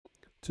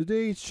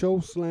Today's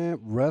Show Slam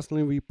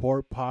Wrestling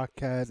Report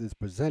podcast is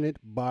presented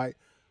by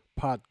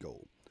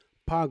Podgo.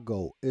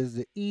 Podgo is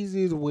the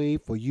easiest way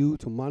for you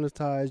to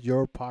monetize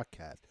your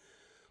podcast,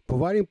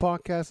 providing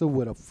podcasters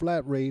with a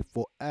flat rate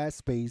for ad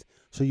space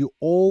so you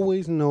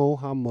always know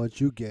how much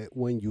you get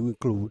when you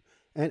include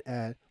an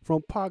ad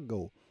from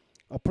Podgo.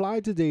 Apply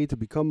today to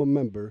become a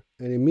member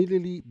and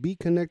immediately be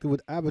connected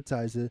with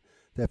advertisers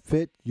that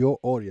fit your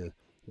audience.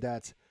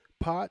 That's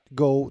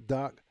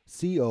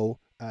podgo.co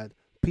at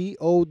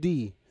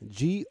podgo.co.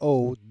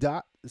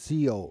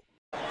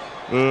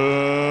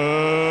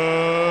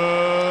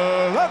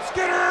 Let's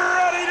get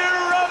ready to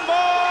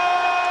rumble!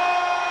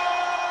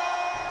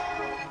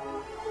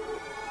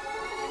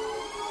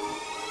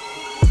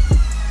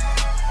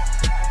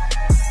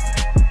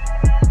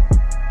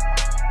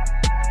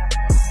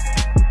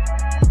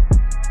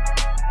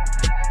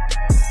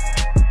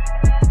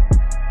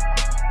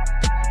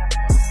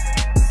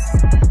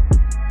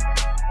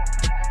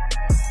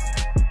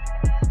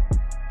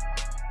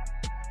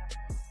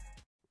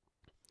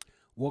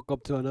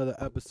 Welcome to another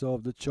episode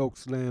of the Choke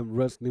Slam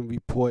Wrestling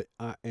Report.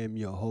 I am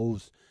your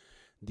host,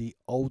 the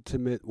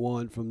ultimate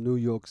one from New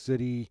York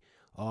City.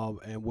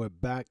 And we're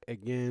back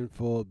again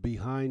for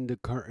behind the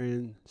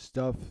curtain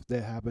stuff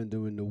that happened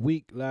during the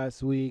week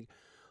last week.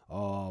 A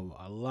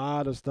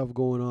lot of stuff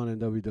going on in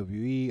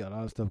WWE, a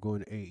lot of stuff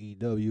going to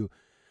AEW.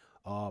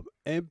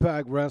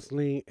 Impact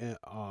Wrestling, and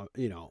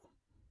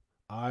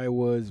I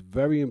was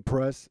very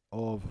impressed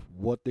of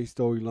what their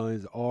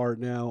storylines are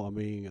now. I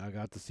mean, I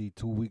got to see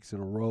 2 weeks in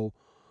a row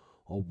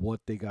of what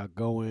they got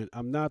going.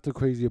 I'm not too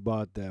crazy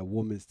about that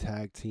women's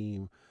tag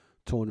team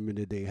tournament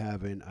that they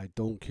having. I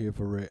don't care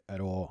for it at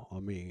all. I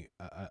mean,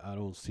 I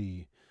don't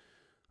see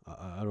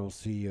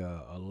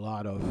a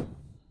lot of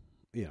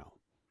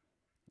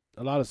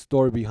a lot of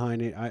story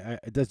behind it. I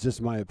that's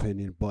just my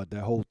opinion. But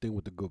that whole thing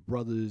with the Good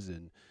Brothers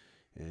and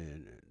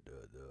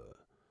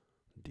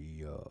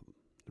the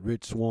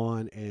Rich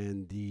Swann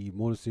and the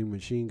Motor City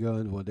Machine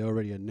Guns, well, they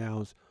already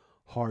announced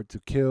Hard to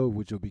Kill,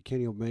 which will be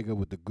Kenny Omega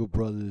with the Good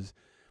Brothers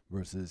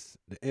versus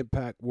the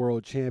Impact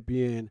World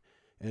Champion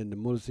and the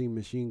Motor City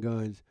Machine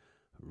Guns,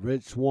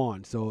 Rich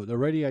Swann. So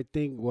already, I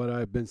think what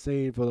I've been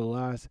saying for the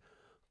last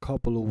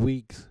couple of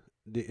weeks,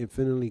 the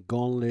Infinity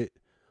Gauntlet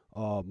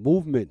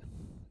movement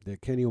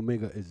that Kenny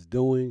Omega is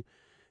doing,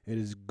 it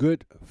is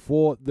good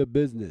for the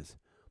business.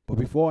 But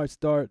before I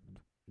start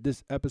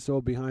this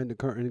episode behind the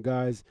curtain,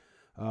 guys,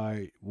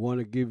 I want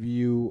to give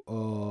you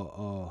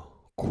a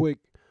quick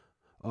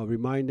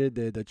reminder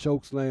that the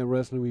Chokeslam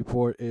Wrestling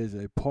Report is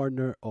a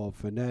partner of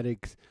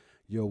Fanatics,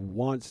 your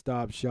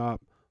one-stop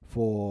shop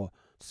for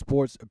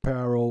sports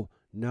apparel.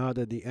 Now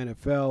that the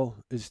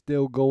NFL is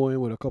still going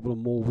with a couple of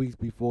more weeks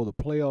before the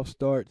playoffs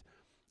start,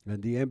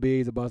 and the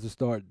NBA is about to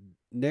start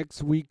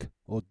next week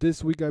or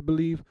this week, I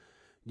believe,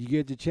 you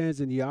get the chance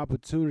and the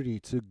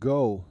opportunity to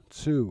go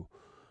to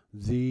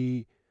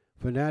the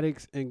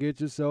Fanatics and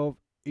get yourself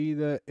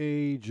either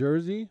a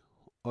jersey,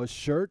 a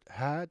shirt,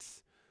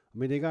 hats. I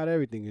mean, they got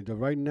everything. And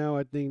right now,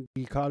 I think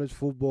the college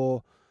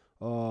football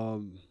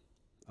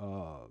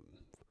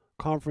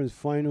conference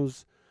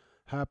finals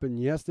happened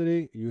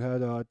yesterday. You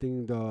had, I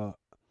think, the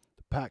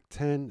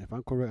Pac-10, if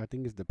I'm correct, I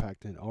think it's the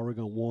Pac-10.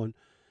 Oregon won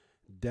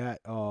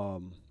that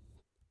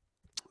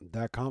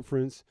that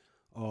conference.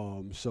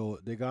 So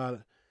they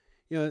got,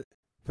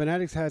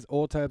 Fanatics has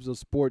all types of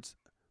sports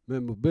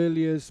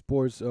memorabilia,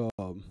 sports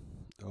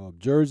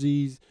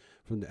jerseys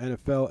from the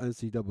NFL,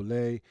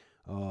 NCAA.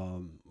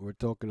 We're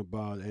talking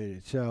about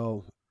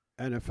NHL,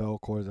 NFL,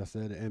 of course, I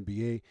said the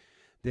NBA.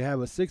 They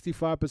have a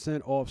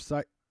 65% off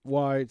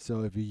site-wide,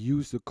 so if you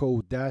use the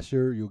code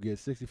DASHER, you'll get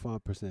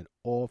 65%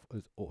 off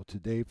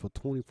today for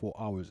 24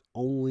 hours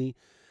only.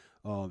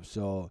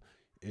 So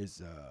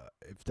it's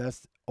if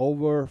that's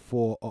over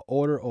for an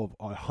order of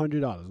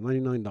 $100,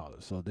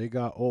 $99. So they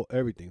got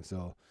everything.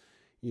 So,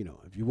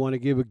 if you want to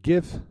give a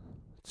gift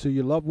to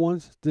your loved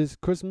ones this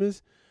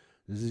Christmas,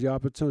 this is your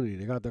opportunity.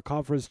 They got the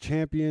conference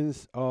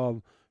champions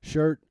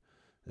shirt.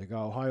 They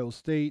got Ohio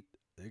State.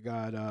 They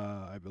got,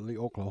 I believe,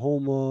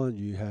 Oklahoma.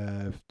 You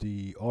have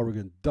the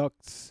Oregon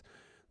Ducks,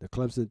 the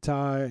Clemson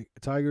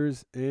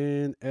Tigers,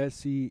 and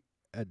the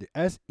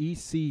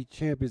SEC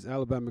champions,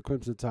 Alabama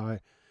Crimson Tide.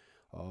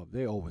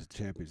 They always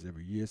champions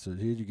every year. So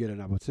here you get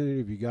an opportunity.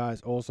 If you guys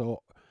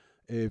also,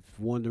 if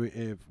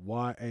wondering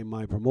why am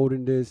I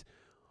promoting this,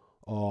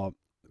 it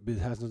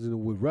has nothing to do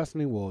with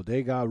wrestling. Well,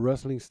 they got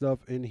wrestling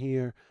stuff in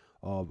here.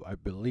 I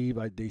believe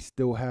they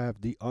still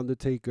have the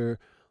Undertaker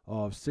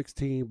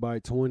 16 by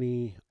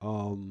 20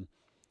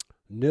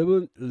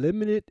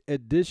 limited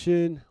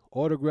edition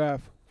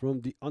autograph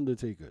from the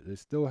Undertaker. They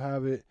still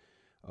have it.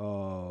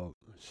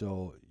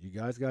 So you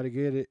guys got to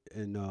get it,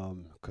 and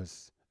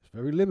because it's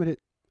very limited,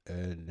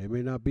 and they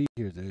may not be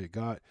here. They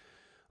got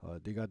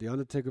the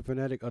Undertaker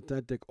Fanatic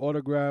authentic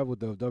autograph with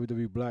the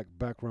WWE black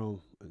background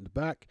in the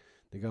back.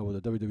 They got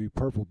with the WWE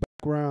purple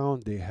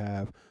background. They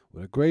have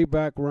with a gray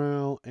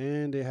background,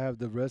 and they have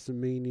the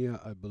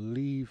WrestleMania, I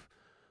believe,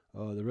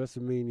 the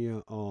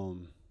WrestleMania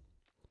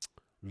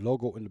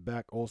logo in the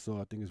back. Also,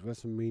 I think it's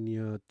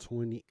WrestleMania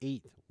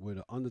 28 with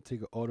an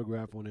Undertaker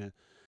autograph on it.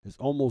 It's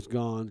almost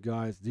gone,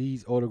 guys.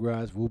 These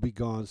autographs will be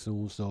gone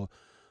soon. So,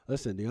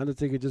 listen, the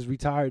Undertaker just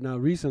retired now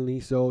recently,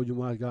 so you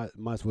might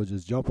as well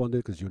just jump on it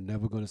because you're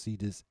never gonna see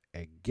this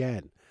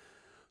again.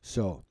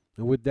 So,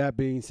 and with that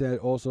being said,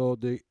 also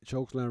the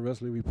Chokeslam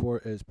Wrestling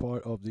Report is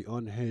part of the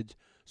Unhinged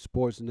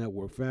Sports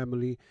Network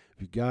family.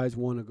 If you guys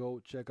want to go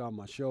check out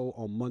my show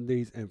on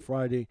Mondays and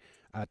Friday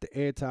at the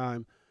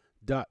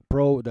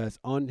airtime.pro, that's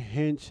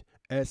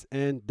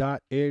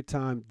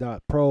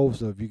unhingedsn.airtime.pro.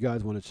 So if you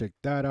guys want to check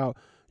that out,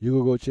 you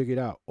can go check it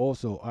out.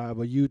 Also, I have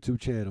a YouTube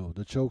channel,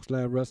 the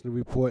Chokeslam Wrestling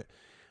Report,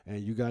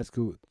 and you guys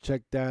could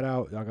check that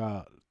out. I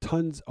got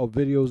tons of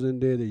videos in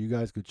there that you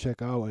guys could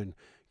check out and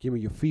give me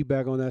your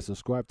feedback on that.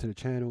 Subscribe to the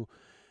channel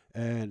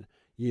and,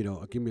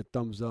 give me a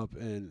thumbs up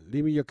and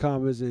leave me your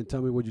comments and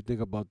tell me what you think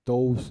about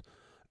those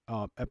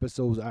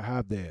episodes I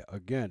have there.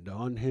 Again, the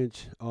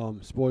Unhinged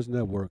Sports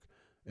Network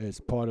is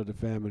part of the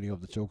family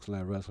of the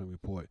Chokeslam Wrestling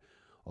Report.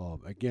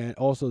 Again,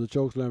 also the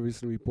Chokeslam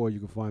Wrestling Report, you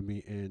can find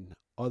me in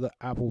other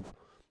Apple,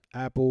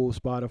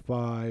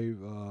 Spotify,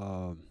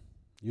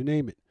 you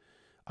name it.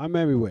 I'm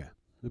everywhere.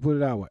 Let's put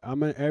it that way.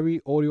 I'm in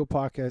every audio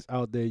podcast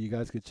out there. You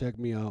guys can check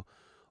me out.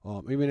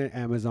 Even an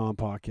Amazon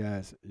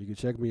podcast, you can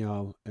check me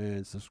out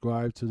and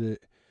subscribe to the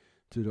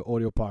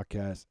audio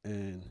podcast,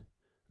 and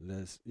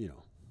let's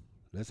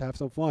have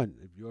some fun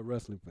if you're a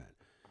wrestling fan.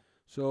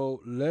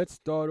 So let's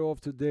start off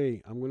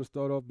today. I'm going to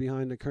start off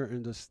behind the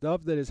curtain, the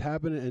stuff that is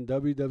happening in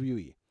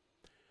WWE.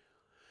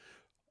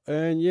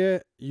 And yeah,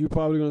 you're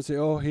probably going to say,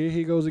 oh, here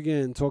he goes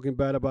again talking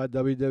bad about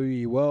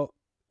WWE. Well,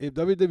 if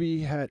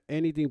WWE had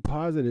anything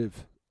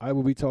positive, I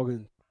would be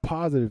talking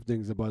positive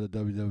things about the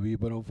WWE,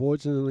 but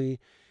unfortunately,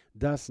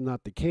 that's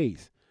not the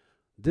case.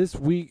 This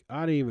week,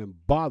 I didn't even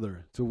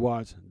bother to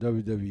watch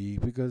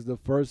WWE because the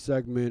first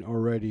segment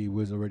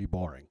was already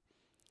boring.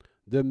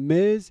 The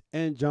Miz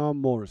and John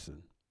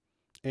Morrison,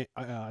 and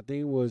I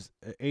think it was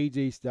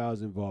AJ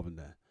Styles involved in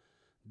that.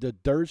 The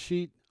dirt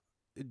sheet,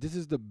 this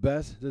is the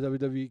best the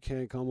WWE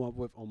can come up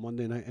with on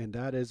Monday night, and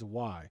that is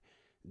why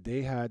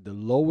they had the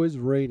lowest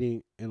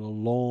rating in a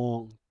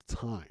long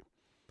time.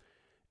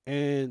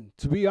 And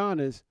to be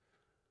honest,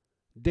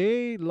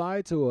 they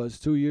lied to us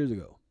 2 years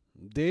ago.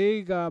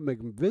 They got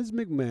Vince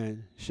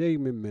McMahon,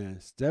 Shane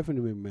McMahon,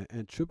 Stephanie McMahon,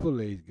 and Triple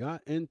H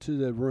got into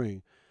the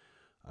ring.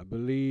 I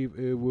believe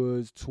it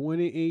was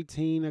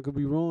 2018. I could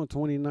be wrong.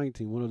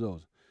 2019, one of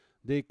those.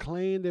 They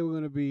claimed they were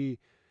going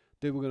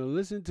to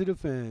listen to the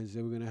fans.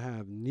 They were going to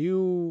have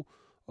new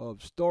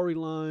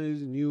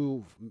storylines,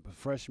 new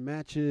fresh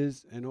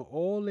matches, and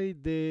all they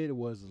did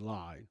was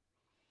lie.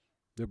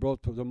 They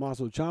brought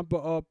Tommaso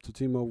Ciampa up to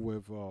team up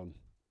with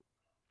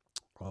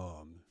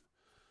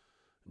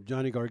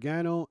Johnny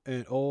Gargano,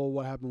 and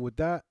what happened with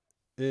that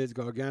is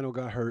Gargano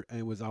got hurt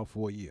and was out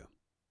for a year.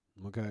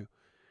 Okay?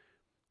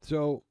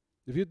 So,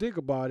 if you think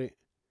about it,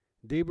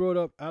 they brought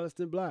up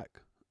Aleister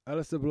Black.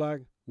 Aleister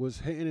Black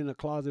was hidden in a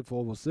closet for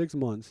over 6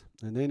 months,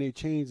 and then they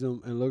changed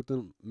him and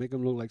make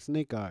him look like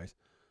Snake Eyes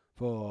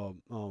for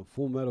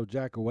Full Metal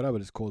Jacket or whatever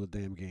it's called, the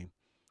damn game.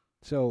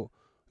 So,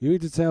 you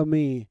need to tell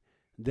me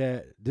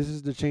that this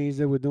is the change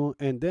that we're doing,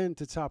 and then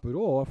to top it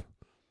off,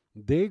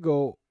 they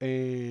go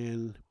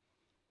and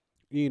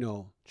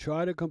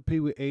try to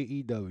compete with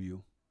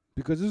AEW,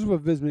 because this is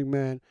what Vince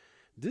McMahon,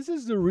 this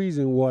is the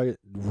reason why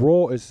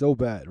Raw is so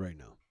bad right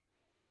now.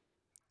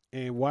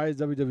 And why is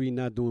WWE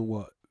not doing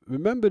what?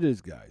 Remember this,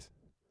 guys.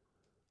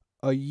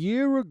 A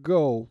year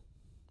ago,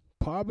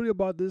 probably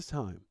about this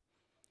time,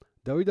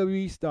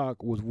 WWE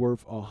stock was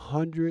worth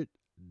 $100.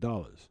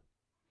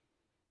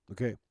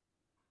 Okay?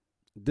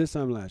 This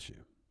time last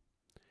year.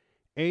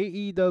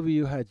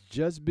 AEW had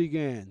just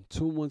began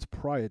 2 months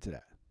prior to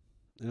that.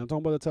 And I'm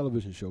talking about the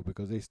television show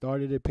because they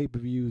started their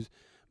pay-per-views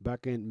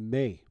back in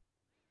May.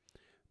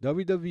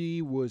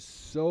 WWE was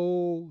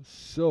so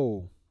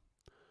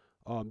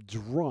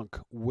drunk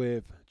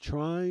with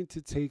trying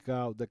to take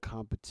out the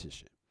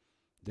competition.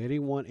 They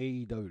didn't want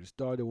AEW to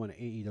start. They wanted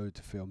AEW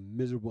to feel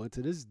miserable. And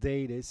to this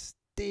day, they're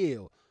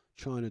still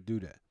trying to do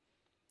that.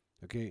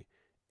 Okay?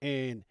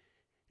 And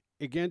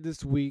again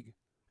this week,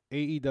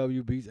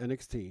 AEW beats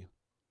NXT.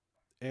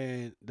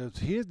 And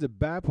here's the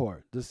bad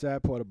part, the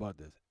sad part about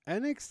this.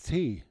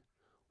 NXT,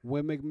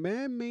 when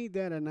McMahon made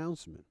that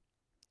announcement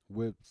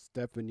with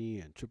Stephanie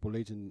and Triple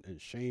H and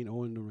Shane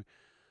Owen,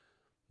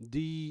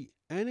 the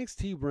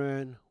NXT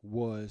brand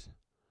was,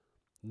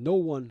 no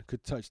one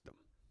could touch them.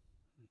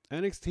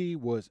 NXT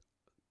was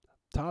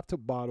top to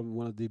bottom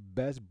one of the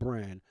best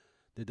brand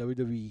that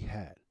WWE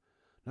had.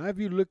 Now, if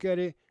you look at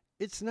it,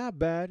 it's not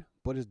bad,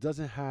 but it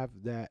doesn't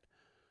have that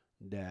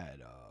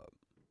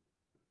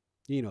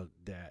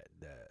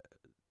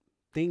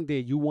thing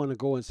that you want to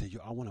go and say, yo,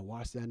 I want to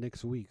watch that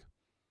next week.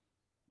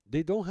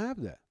 They don't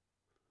have that.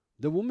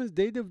 The women's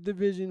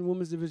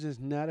division is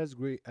not as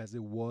great as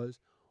it was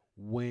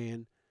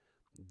when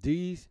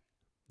these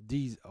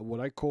what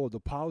I call the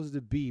powers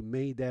that be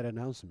made that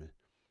announcement.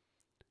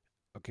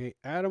 Okay,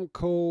 Adam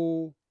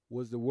Cole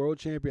was the world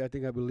champion.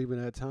 I believe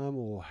in that time,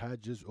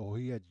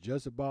 he had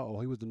just about,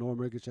 or he was the North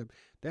American champion.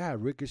 They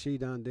had Ricochet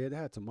down there. They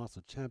had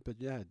Tommaso Ciampa.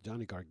 They had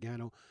Johnny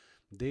Gargano.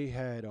 They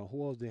had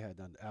who else? They had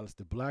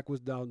Aleister Black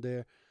was down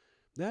there.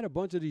 They had a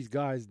bunch of these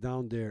guys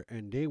down there,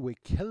 and they were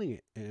killing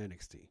it in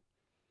NXT.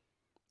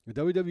 The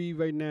WWE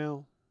right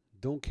now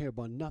don't care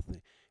about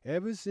nothing.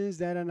 Ever since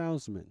that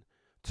announcement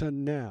to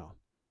now,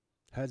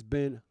 it's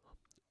been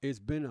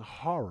a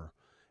horror.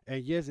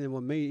 And yes, and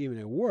what made it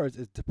even worse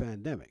is the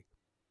pandemic.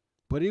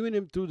 But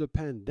even through the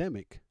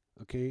pandemic,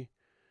 okay,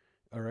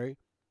 all right,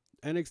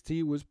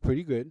 NXT was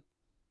pretty good.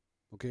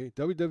 Okay,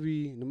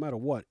 WWE, no matter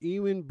what,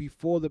 even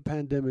before the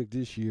pandemic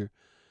this year,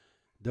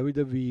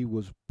 WWE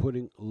was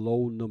putting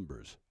low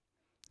numbers.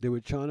 They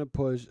were trying to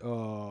push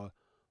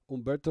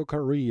Humberto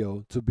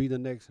Carrillo to be the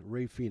next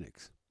Rey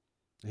Fenix.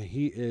 And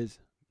he is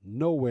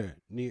nowhere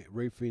near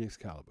Rey Fenix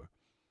caliber.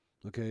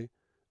 Okay?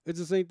 It's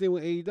the same thing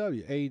with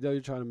AEW.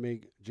 AEW trying to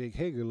make Jake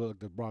Hager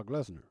look like Brock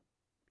Lesnar.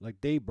 Like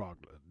they're Brock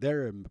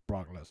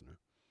Lesnar.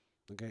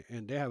 Okay?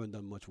 And they haven't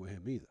done much with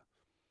him either.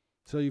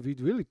 So if you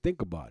really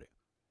think about it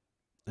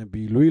and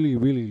be really,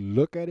 really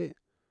look at it,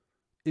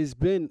 it's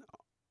been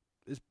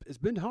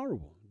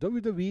horrible.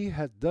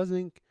 WWE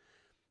doesn't.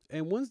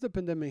 And once the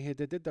pandemic hit,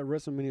 they did that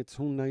WrestleMania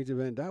 2 nights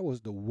event. That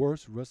was the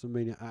worst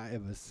WrestleMania I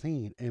ever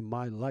seen in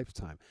my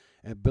lifetime.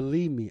 And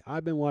believe me,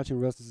 I've been watching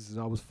wrestling since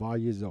I was 5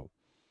 years old.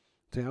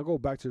 So I'll go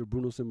back to the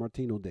Bruno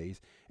Sammartino days.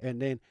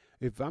 And then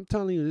if I'm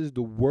telling you this is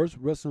the worst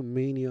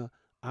WrestleMania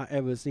I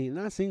ever seen,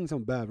 and I've seen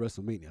some bad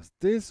WrestleManias,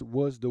 this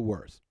was the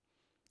worst.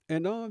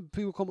 And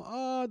people come,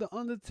 The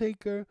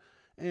Undertaker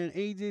and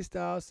AJ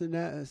Styles in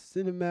that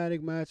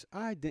cinematic match.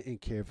 I didn't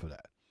care for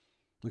that.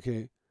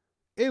 Okay?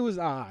 It was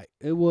alright.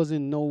 It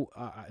wasn't no.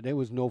 There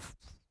was no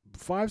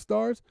 5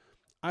 stars.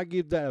 I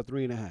give that a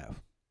 3.5.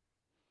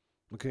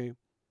 Okay.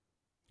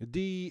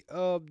 The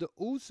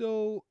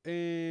Uso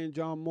and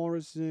John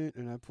Morrison,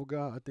 and I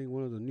forgot. I think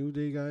one of the New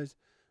Day guys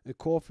and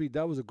Coffee.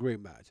 That was a great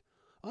match.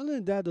 Other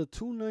than that, the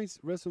 2 nights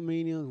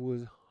WrestleMania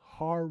was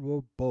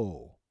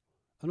horrible.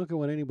 I don't care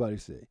what anybody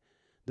say.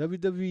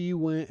 WWE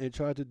went and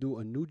tried to do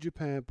a New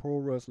Japan Pro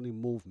Wrestling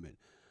movement.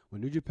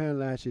 When New Japan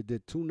last year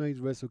did 2 nights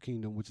Wrestle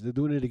Kingdom, which they're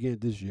doing it again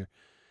this year,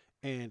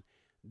 and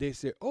they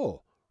said,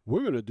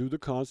 we're going to do the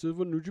concept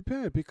of New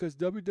Japan because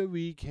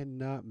WWE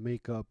cannot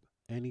make up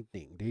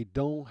anything. They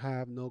don't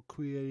have no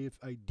creative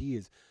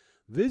ideas.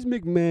 Vince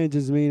McMahon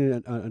just made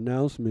an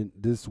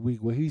announcement this week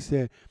where he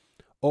said,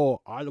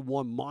 I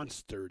want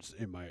monsters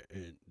in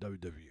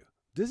WWE.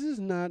 This is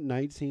not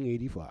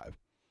 1985.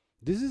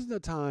 This is the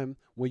time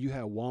when you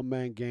had One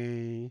Man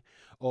Gang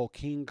or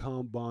King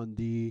Kong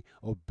Bundy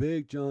or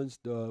Big John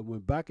Studd. When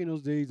back in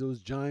those days,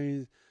 those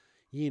giants,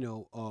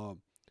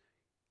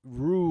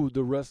 ruled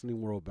the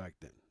wrestling world back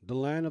then. The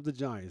land of the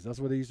giants. That's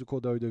what they used to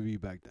call WWE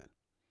back then.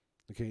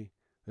 Okay?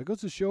 That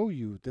goes to show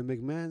you that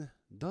McMahon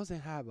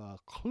doesn't have a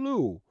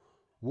clue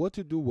what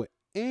to do with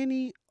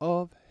any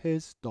of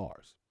his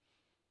stars.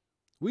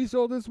 We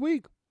saw this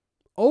week.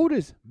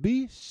 Otis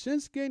beat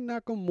Shinsuke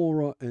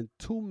Nakamura in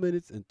 2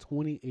 minutes and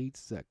 28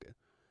 seconds.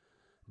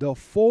 The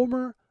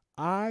former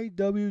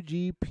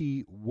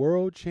IWGP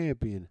World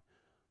Champion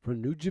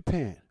from New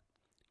Japan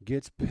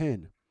gets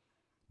pinned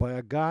by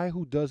a guy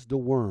who does the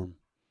worm,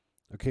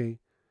 okay?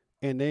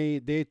 And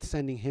they're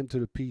sending him to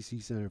the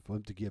PC Center for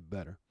him to get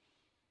better.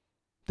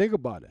 Think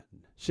about it.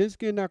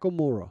 Shinsuke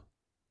Nakamura,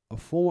 a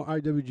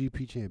former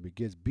IWGP champion,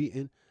 gets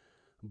beaten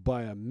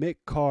by a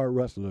mid-card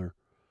wrestler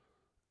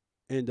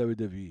in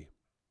WWE.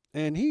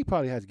 And he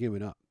probably has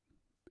given up.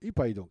 He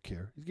probably don't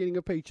care. He's getting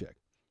a paycheck.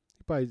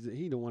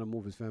 He don't want to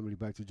move his family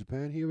back to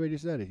Japan. He already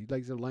said it. He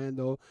likes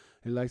Orlando.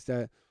 He likes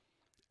that.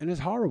 And it's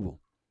horrible.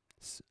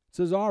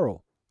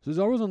 Cesaro.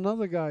 Cesaro's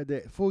another guy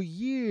that for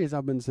years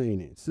I've been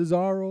saying it.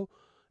 Cesaro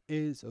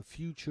is a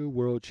future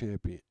world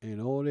champion.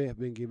 And all they have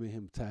been giving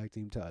him tag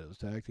team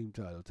titles,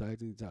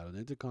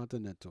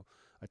 Intercontinental.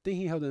 I think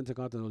he held the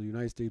Intercontinental in the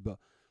United States, but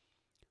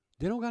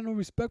they don't got no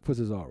respect for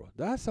Cesaro.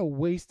 That's a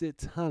wasted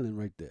talent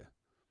right there.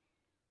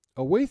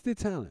 A wasted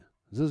talent.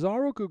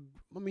 Cesaro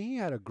he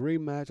had a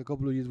great match a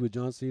couple of years with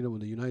John Cena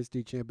with the United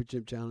States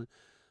Championship Challenge,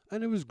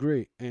 and it was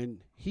great.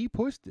 And he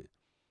pushed it.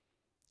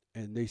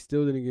 And they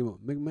still didn't give him.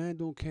 McMahon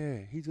don't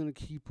care. He's going to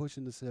keep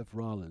pushing the Seth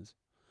Rollins.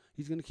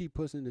 He's going to keep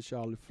pushing the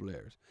Charlotte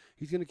Flairs.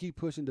 He's going to keep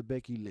pushing the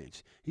Becky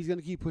Lynch. He's going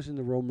to keep pushing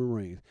the Roman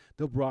Reigns,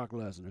 the Brock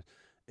Lesnar.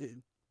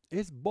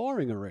 It's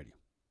boring already.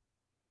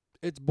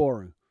 It's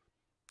boring.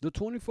 The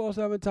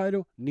 24/7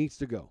 title needs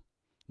to go.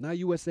 Now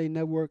USA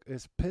Network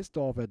is pissed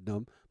off at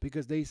them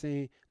because they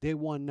saying they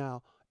want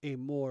now a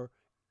more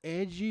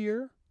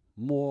edgier,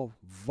 more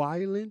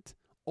violent,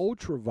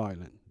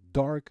 ultra-violent,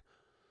 dark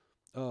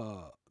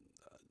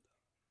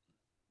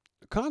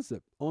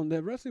concept on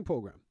their wrestling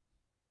program.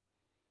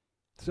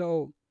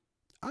 So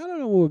I don't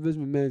know what Vince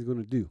McMahon is going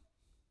to do.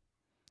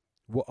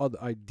 What other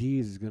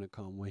ideas is going to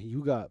come when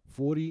you got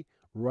 40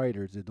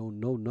 writers that don't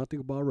know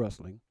nothing about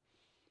wrestling.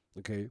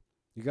 Okay,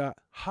 you got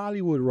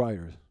Hollywood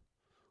writers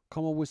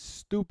come up with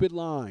stupid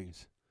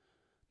lines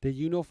that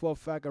you know for a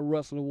fact a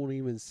wrestler won't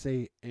even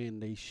say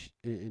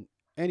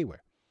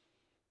anywhere.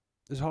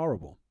 It's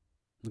horrible.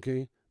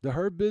 Okay? The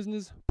Hurt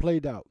Business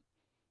played out.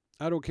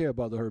 I don't care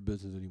about the Hurt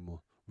Business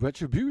anymore.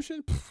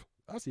 Retribution? Pff,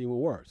 that's even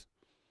worse.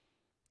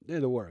 They're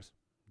the worst.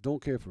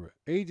 Don't care for it.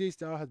 AJ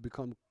Styles has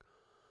become,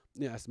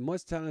 as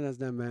much talent as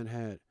that man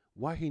had,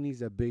 why he needs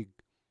that big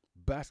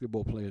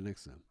basketball player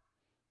next to him?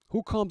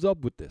 Who comes up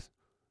with this?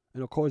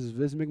 And of course, it's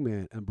Vince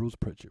McMahon and Bruce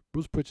Pritchard.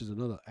 Bruce Pritchard's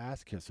another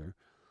ass kisser,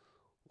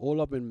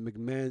 all up in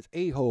McMahon's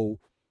a-hole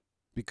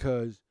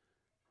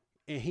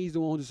and he's the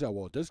one who said,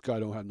 well, this guy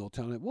don't have no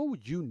talent. What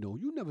would you know?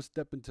 You never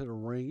stepped into the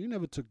ring. You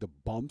never took the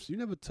bumps. You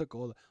never took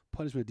all the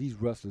punishment these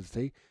wrestlers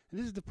take. And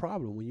this is the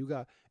problem. When you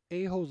got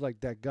a-holes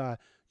like that guy,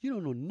 you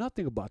don't know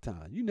nothing about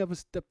talent. You never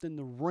stepped in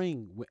the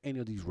ring with any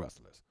of these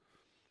wrestlers.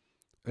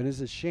 And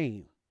it's a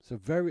shame. It's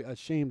a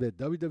shame that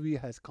WWE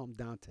has come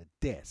down to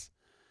this.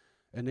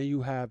 And then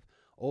you have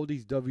all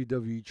these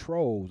WWE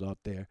trolls out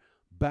there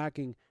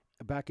backing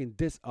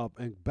this up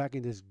and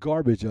backing this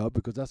garbage up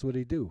because that's what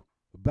they do.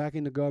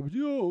 Backing the garbage.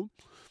 Yo,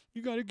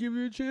 you got to give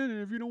it a chance.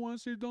 And if you don't want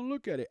to see it, don't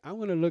look at it. I'm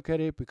going to look at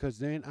it because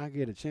then I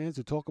get a chance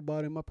to talk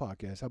about it in my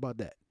podcast. How about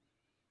that?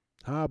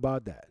 How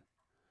about that?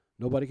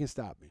 Nobody can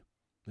stop me.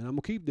 And I'm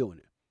going to keep doing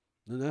it.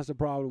 And that's the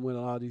problem with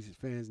a lot of these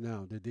fans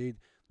now. That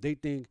they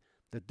think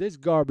that this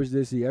garbage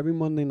they see every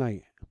Monday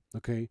night,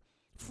 okay?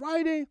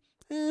 Friday,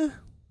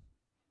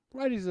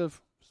 Friday's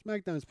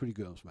SmackDown is pretty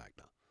good on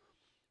SmackDown.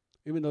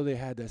 Even though they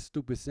had that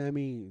stupid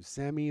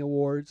Sammy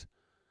Awards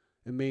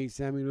and made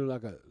Sammy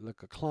look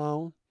like a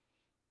clown.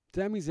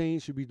 Sami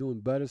Zayn should be doing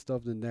better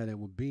stuff than that. And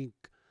with being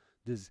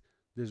this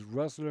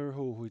wrestler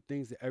who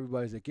thinks that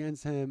everybody's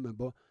against him,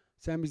 but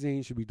Sami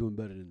Zayn should be doing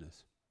better than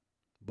this.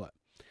 But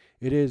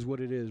it is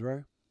what it is,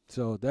 right?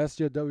 So that's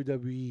your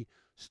WWE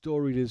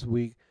story this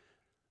week.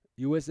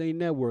 USA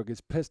Network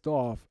is pissed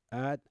off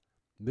at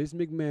Vince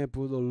McMahon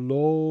for the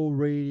low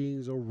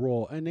ratings of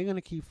Raw, and they're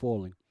gonna keep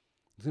falling.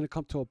 It's gonna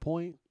come to a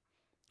point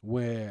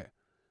where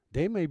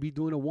they may be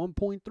doing a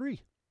 1.3.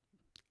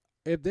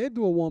 If they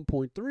do a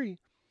 1.3,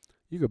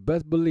 you could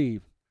best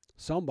believe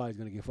somebody's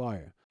going to get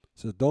fired.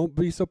 So don't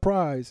be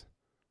surprised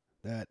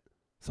that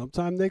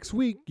sometime next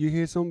week you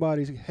hear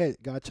somebody's head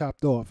got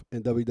chopped off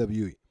in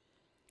WWE.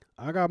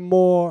 I got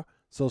more,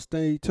 so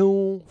stay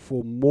tuned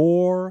for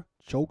more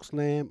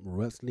Chokeslam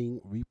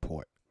Wrestling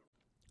Report.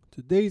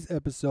 Today's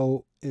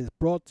episode is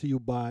brought to you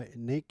by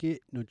Naked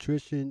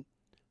Nutrition.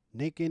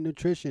 Naked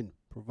Nutrition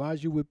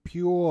provides you with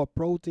pure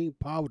protein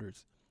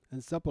powders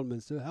and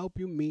supplements to help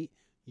you meet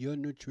your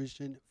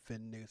nutrition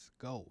fitness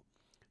goal.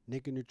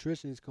 Naked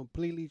Nutrition is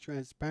completely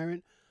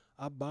transparent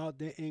about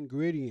the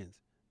ingredients.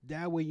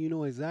 That way you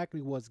know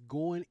exactly what's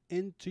going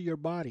into your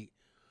body.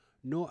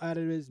 No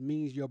additives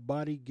means your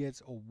body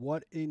gets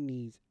what it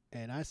needs,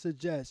 and I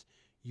suggest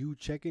you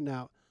checking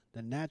out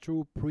the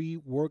natural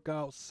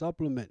pre-workout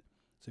supplement.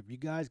 So if you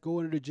guys go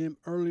into the gym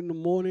early in the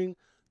morning,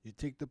 you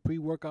take the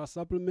pre-workout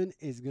supplement,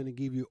 it's going to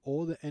give you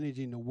all the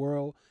energy in the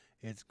world.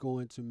 It's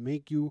going to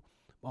make you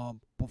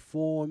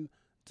perform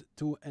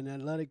to an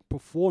athletic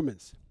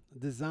performance,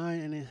 design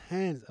and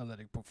enhance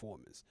athletic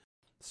performance.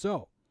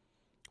 So,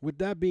 with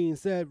that being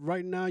said,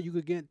 right now you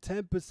could get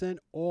 10%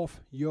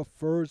 off your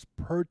first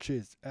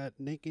purchase at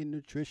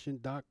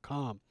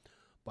nakednutrition.com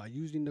by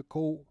using the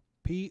code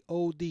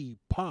POD.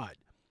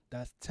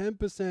 That's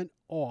 10%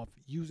 off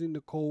using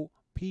the code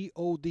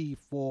POD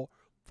for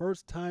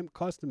first-time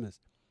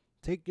customers.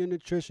 Take your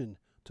nutrition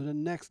to the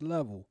next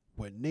level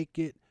with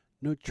Naked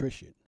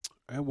Nutrition.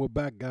 And we're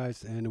back,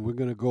 guys, and we're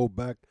going to go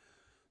back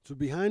to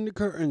behind the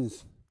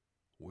curtains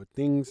where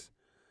things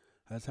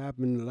has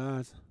happened the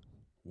last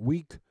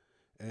week.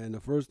 And the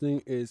first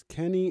thing is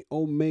Kenny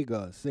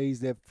Omega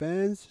says that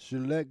fans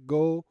should let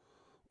go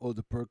of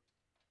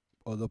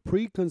the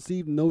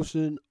preconceived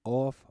notion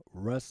of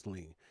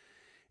wrestling.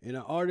 In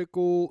an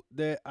article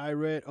that I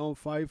read on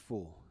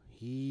Fightful,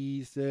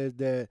 he says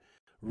that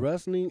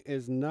wrestling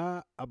is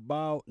not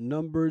about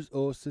numbers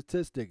or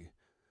statistics.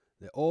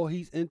 That all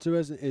he's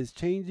interested in is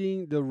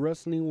changing the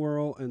wrestling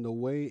world and the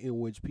way in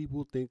which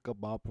people think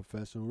about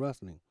professional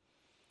wrestling.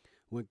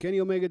 When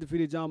Kenny Omega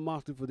defeated Jon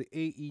Moxley for the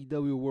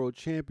AEW World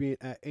Champion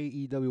at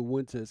AEW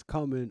Winter is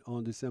Coming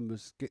on December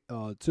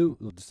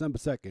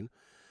 2nd,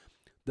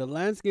 the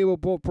landscape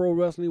of pro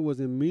wrestling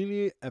was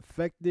immediately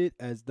affected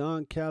as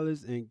Don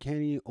Callis and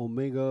Kenny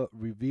Omega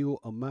revealed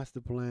a master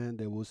plan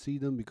that will see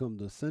them become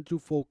the central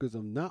focus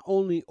of not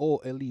only All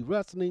Elite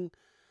Wrestling,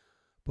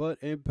 but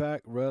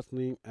Impact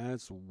Wrestling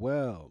as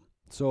well.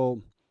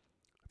 So,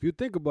 if you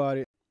think about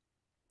it,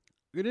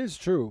 it is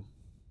true.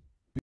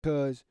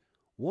 Because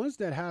once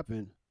that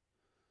happened,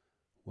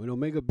 when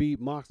Omega beat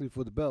Moxley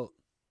for the belt,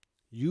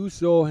 you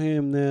saw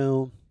him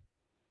now.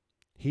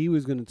 He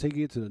was going to take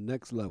it to the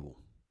next level.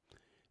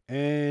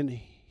 And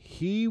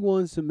he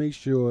wants to make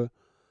sure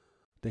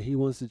that he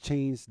wants to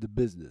change the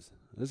business.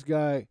 This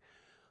guy,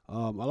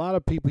 a lot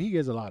of people, he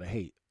gets a lot of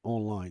hate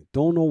online.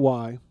 Don't know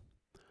why.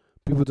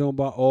 People talking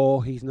about, oh,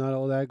 he's not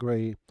all that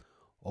great.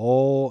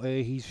 Oh,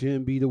 hey, he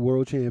shouldn't be the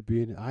world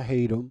champion. I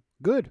hate him.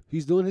 Good.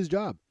 He's doing his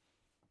job.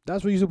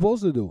 That's what you're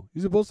supposed to do.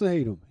 You're supposed to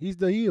hate him. He's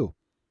the heel.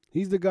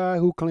 He's the guy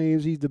who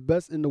claims he's the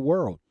best in the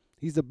world.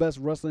 He's the best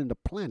wrestler in the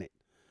planet.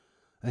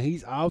 And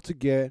he's out to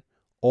get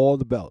all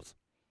the belts.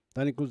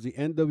 That includes the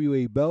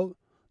NWA belt,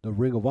 the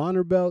Ring of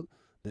Honor belt,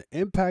 the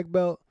Impact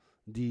belt,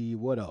 the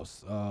what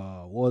else?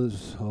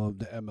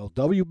 The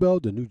MLW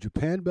belt, the New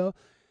Japan belt.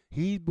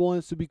 He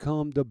wants to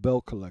become the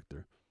belt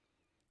collector.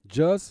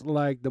 Just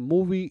like the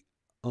movie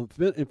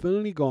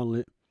Infinity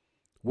Gauntlet,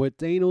 where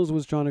Thanos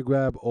was trying to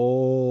grab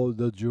all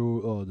the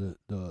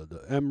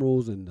the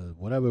emeralds and the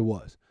whatever it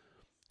was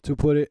to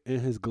put it in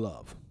his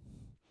glove.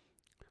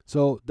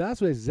 So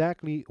that's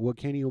exactly what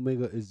Kenny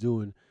Omega is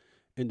doing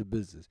in the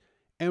business.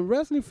 And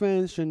wrestling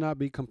fans should not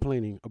be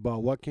complaining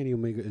about what Kenny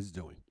Omega is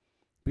doing.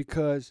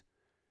 Because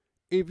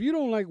if you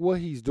don't like what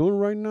he's doing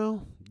right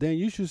now, then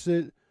you should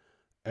sit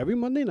every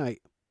Monday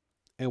night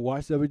and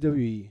watch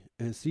WWE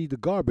and see the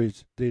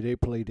garbage that they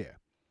play there.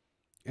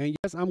 And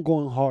yes, I'm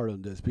going hard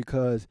on this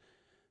because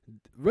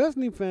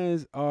wrestling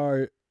fans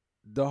are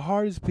the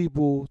hardest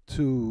people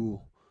to,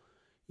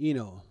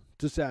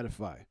 to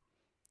satisfy.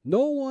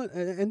 No one,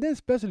 and then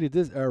especially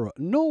this era,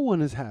 no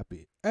one is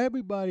happy.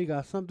 Everybody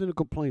got something to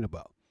complain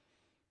about.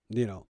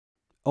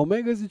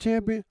 Omega's the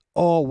champion.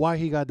 Oh, why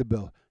he got the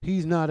belt?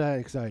 He's not that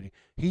exciting.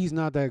 He's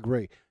not that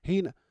great.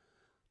 He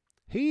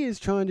is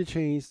trying to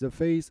change the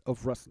face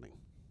of wrestling.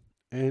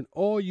 And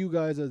all you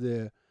guys are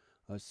there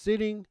are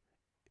sitting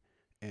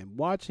and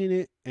watching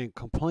it and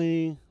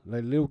complaining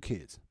like little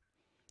kids.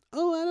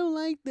 Oh, I don't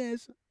like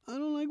this. I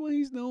don't like what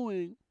he's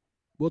doing.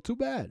 Well, too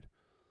bad.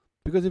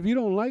 Because if you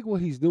don't like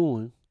what he's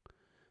doing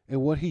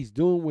and what he's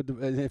doing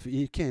and if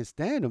you can't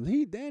stand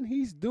him, then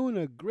he's doing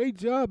a great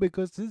job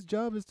because his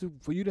job is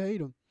for you to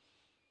hate him.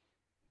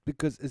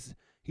 Because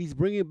he's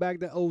bringing back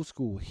the old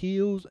school,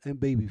 heels and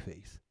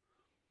babyface.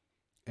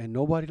 And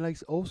nobody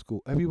likes old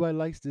school. Everybody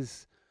likes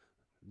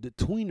the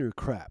tweener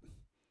crap.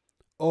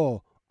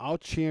 Oh, I'll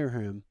cheer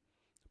him,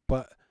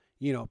 but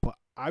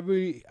I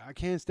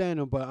can't stand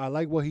him, but I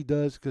like what he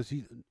does because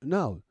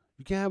no,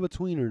 you can't have a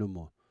tweener no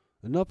more.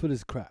 Enough of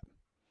this crap.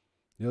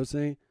 You know what I'm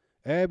saying?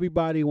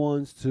 Everybody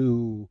wants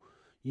to,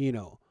 I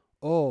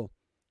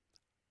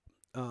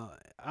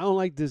don't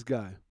like this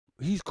guy.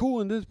 He's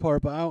cool in this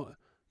part, but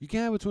you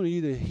can't have a tweener,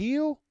 either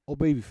heel or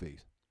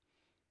babyface.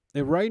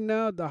 And right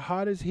now, the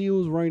hottest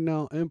heels right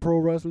now in pro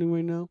wrestling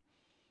right now,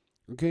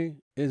 okay,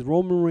 is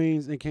Roman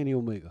Reigns and Kenny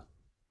Omega.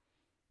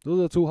 Those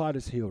are the two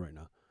hottest heels right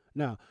now.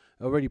 Now,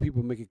 already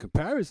people making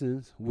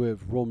comparisons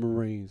with Roman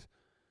Reigns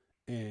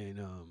and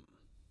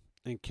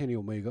Kenny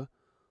Omega,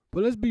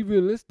 but let's be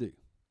realistic.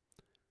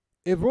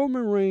 If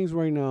Roman Reigns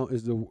right now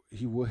is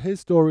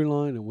his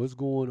storyline and what's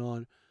going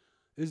on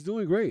is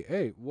doing great.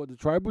 Hey, the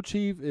Tribal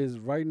Chief is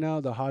right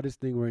now the hottest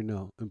thing right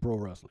now in pro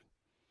wrestling.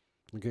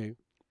 Okay,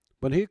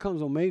 but here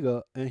comes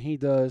Omega and he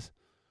does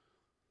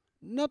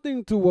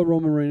nothing to what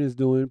Roman Reigns is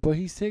doing, but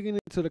he's taking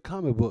it to the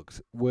comic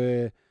books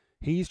where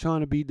he's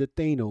trying to be the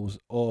Thanos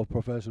of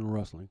professional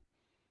wrestling.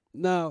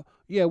 Now,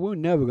 yeah, we're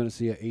never going to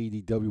see an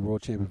AEW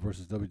World Champion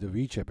versus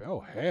WWE Champion. Oh,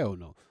 hell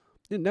no.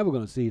 You're never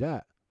going to see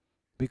that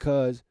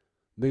because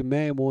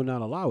McMahon will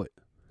not allow it.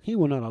 He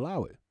will not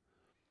allow it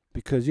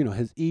because,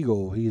 his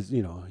ego,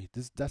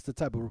 that's the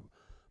type of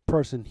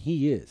person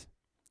he is.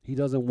 He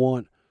doesn't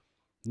want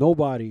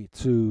nobody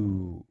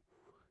to,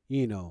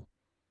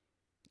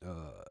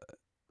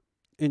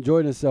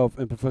 enjoy themselves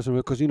in professional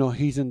because,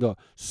 he's in the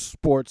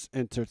sports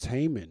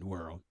entertainment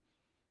world,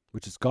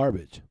 which is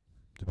garbage,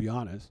 to be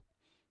honest.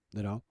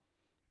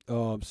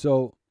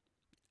 So,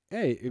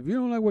 hey, if you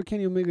don't like what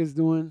Kenny Omega is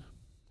doing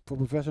for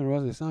professional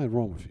wrestling, something's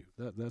wrong with you.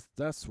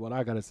 That's what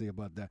I gotta say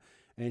about that.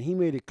 And he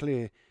made it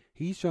clear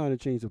he's trying to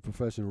change the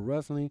professional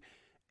wrestling,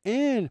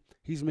 and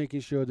he's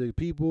making sure that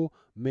people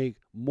make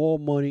more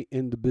money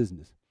in the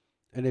business.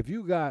 And if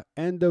you got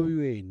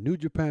NWA, New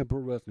Japan Pro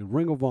Wrestling,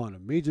 Ring of Honor,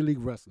 Major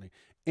League Wrestling,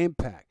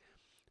 Impact,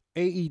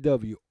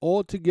 AEW,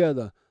 all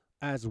together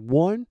as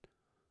one,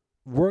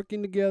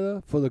 working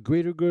together for the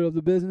greater good of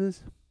the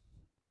business,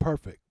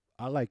 perfect.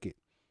 I like it.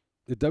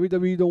 If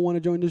WWE don't want to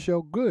join the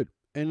show, good.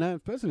 And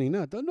especially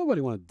not.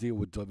 Nobody want to deal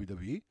with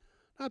WWE.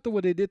 After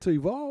what they did to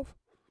Evolve.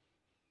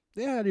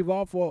 They had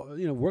Evolve for,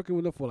 working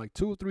with them for like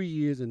 2 or 3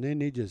 years, and then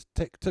they just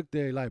took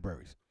their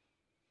libraries.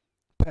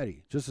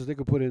 Petty, just so they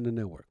could put it in the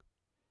network.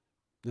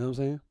 You know what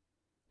I'm saying?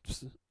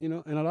 Just, and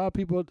a lot of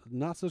people are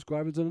not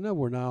subscribing to the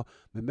network now.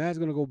 McMahon's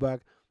going to go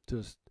back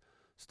to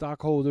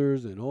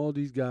stockholders and all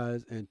these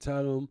guys and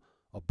tell them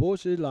a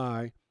bullshit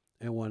lie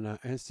and whatnot.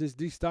 And since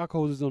these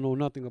stockholders don't know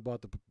nothing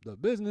about the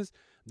business,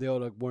 they're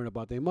all worrying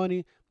about their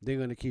money. They're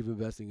going to keep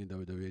investing in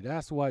WWE.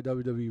 That's why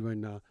WWE right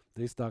now,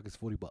 their stock is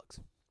 $40,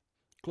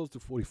 close to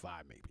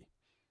 45 maybe.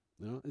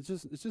 It's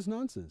just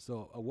nonsense.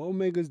 So what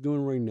Omega's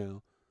doing right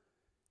now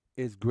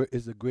is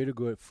a greater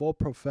good for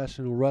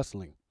professional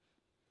wrestling.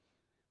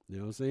 You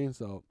know what I'm saying?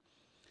 So,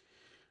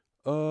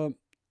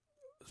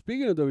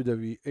 speaking of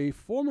WWE, a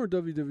former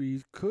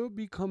WWE could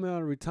be coming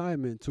out of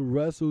retirement to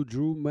wrestle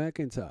Drew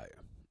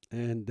McIntyre,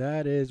 and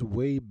that is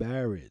Wade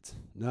Barrett.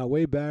 Now,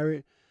 Wade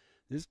Barrett,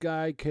 this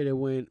guy could have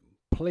went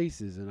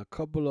places in a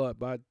couple of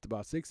about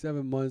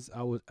 6-7 months.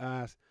 I was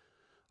asked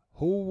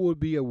who would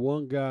be a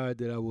one guy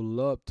that I would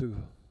love to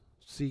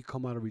see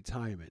come out of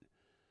retirement,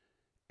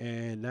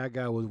 and that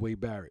guy was Wade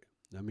Barrett.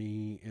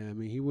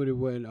 He would have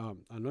went.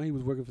 I know he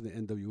was working for the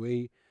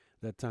NWA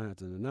that time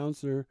as an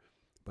announcer,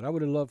 but I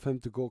would have loved him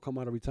to go come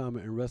out of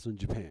retirement and wrestle in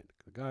Japan.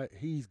 The guy,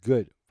 he's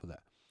good for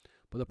that.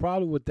 But the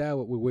problem with that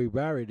with Wade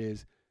Barrett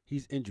is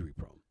he's injury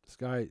prone. This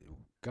guy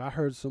got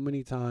hurt so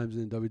many times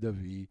in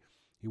WWE.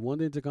 He won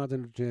the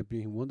Intercontinental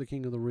Champion. He won the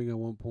King of the Ring at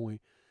one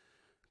point.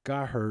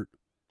 Got hurt,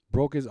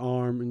 broke his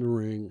arm in the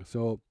ring.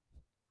 So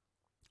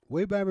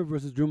Wade Barrett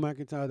versus Drew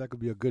McIntyre, that could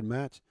be a good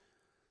match,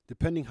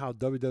 depending how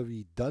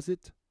WWE does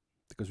it,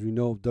 because we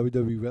know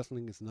WWE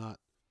wrestling is not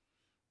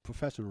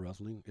professional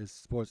wrestling; it's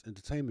sports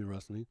entertainment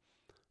wrestling.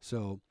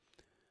 So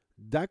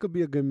that could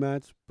be a good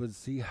match, but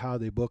see how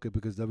they book it,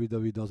 because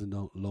WWE doesn't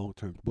know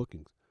long-term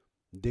bookings.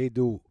 They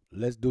do,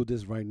 let's do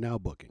this right now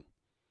booking.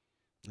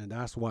 And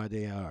that's why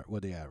they are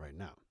where they are right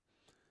now.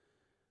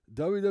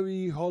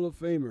 WWE Hall of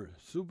Famer,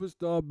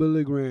 superstar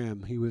Billy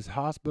Graham. He was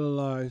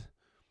hospitalized,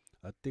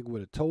 I think,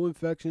 with a toe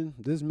infection.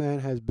 This man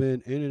has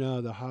been in and out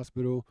of the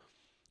hospital.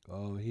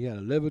 He had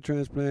a liver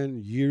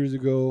transplant years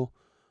ago.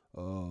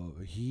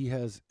 He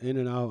has in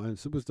and out, and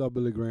superstar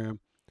Billy Graham.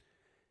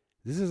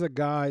 This is a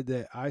guy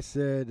that I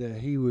said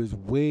that he was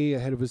way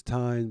ahead of his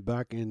time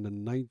back in the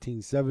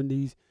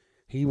 1970s.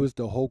 He was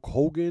the Hulk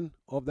Hogan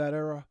of that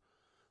era,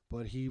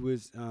 but he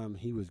was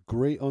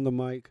great on the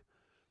mic.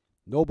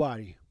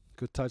 Nobody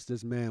could touch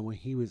this man when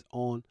he was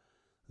on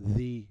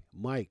the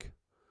mic.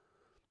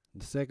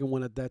 The second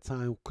one at that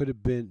time could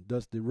have been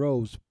Dusty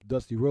Rhodes,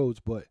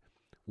 but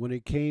when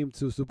it came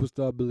to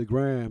superstar Billy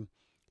Graham,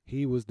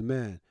 he was the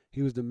man.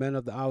 He was the man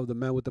of the hour, the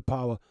man with the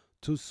power,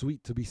 too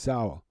sweet to be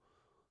sour.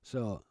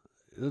 So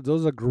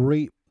those are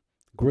great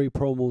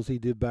promos he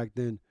did back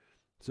then.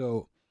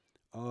 So,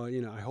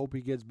 I hope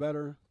he gets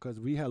better, because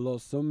we had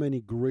lost so many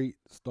great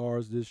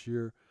stars this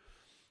year.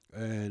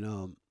 And,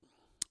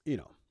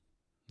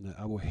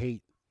 I would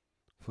hate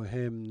for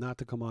him not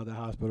to come out of the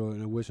hospital,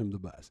 and I wish him the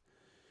best.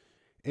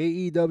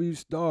 AEW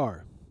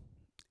star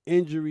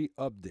injury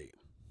update.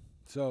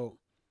 So,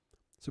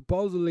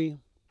 supposedly,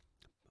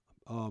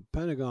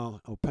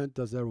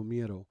 Penta Zero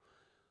Miedo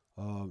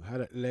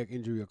had a leg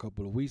injury a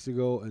couple of weeks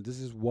ago, and this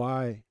is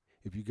why,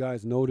 if you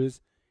guys notice,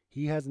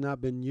 he has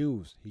not been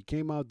used. He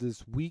came out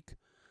this week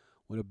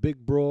when a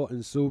big brawl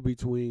ensued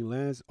between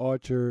Lance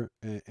Archer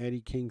and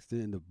Eddie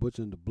Kingston in the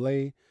Butcher and the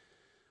Blade.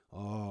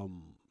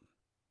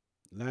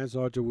 Lance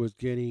Archer was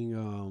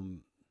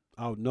getting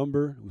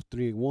outnumbered. It was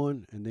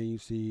 3-1, and then you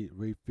see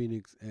Rey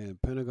Fenix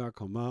and Pentagon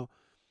come out,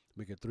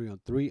 make it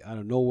 3-on-3. Out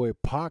of nowhere,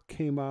 Pac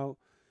came out.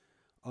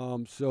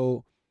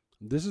 So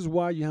this is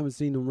why you haven't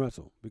seen him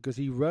wrestle, because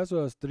he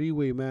wrestled a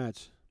 3-way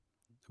match.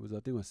 It was, I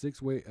think, a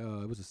 6-way.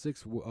 It was a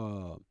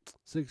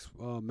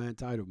six-man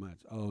title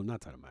match. Oh,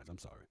 not title match. I'm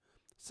sorry,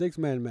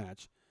 6-man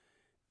match,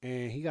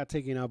 and he got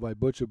taken out by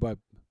Butcher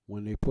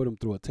when they put him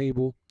through a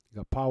table. He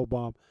got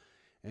powerbomb,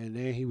 and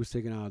then he was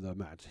taken out of the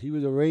match. He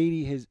was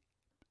already, his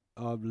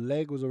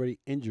leg was already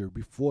injured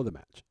before the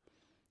match,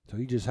 so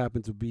he just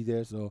happened to be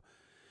there. So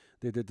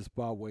they did the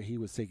spot where he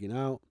was taken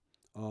out.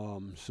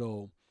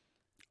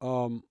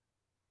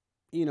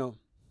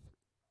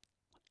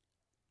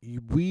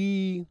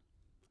 We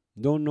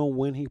don't know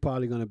when he's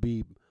probably going to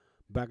be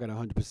back at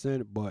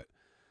 100%, but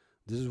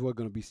this is what we're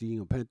going to be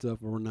seeing Penta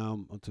for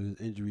now until his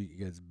injury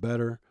gets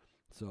better.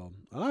 So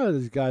a lot of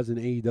these guys in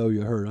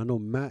AEW are hurt. I know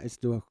Matt is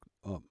still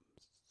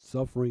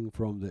suffering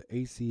from the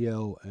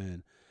ACL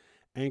and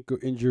ankle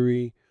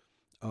injury.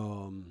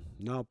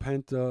 Now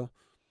Penta.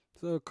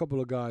 So a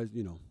couple of guys,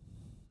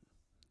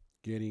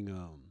 getting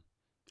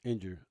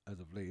injured as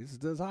of late.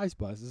 This is high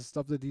spots. This is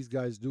stuff that these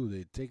guys do.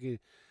 They take it.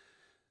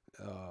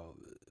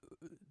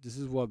 This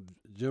is what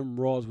Jim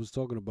Ross was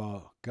talking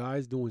about.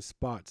 Guys doing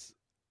spots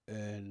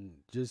and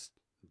just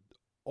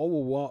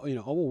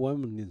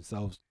overwhelming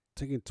themselves,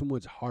 taking too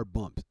much hard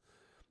bumps.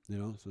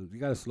 So you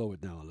got to slow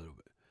it down a little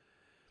bit.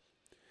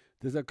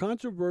 There's a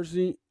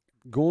controversy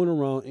going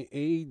around in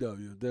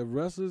AEW that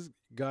wrestlers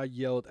got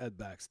yelled at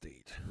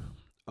backstage.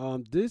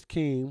 This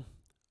came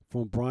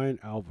from Brian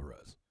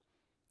Alvarez.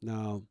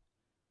 Now,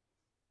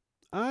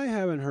 I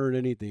haven't heard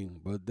anything,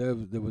 but there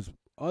was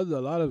a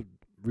lot of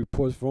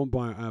reports from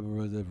Brian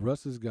Alvarez that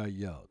wrestlers got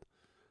yelled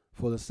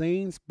for the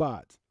same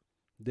spots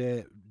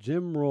that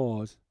Jim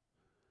Ross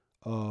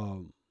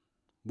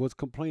was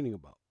complaining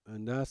about.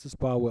 And that's the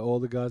spot where all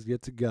the guys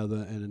get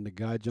together, and then the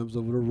guy jumps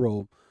over the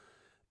rope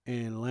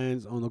and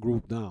lands on the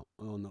group down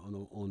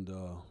on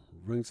the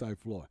ringside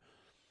floor.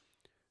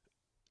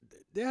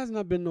 There has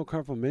not been no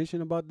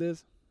confirmation about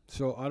this,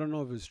 so I don't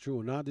know if it's true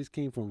or not. This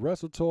came from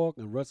Wrestle Talk,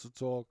 and Wrestle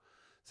Talk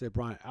said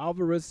Brian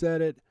Alvarez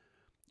said it.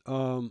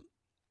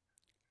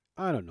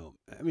 I don't know.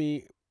 I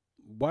mean,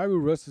 why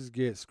would wrestlers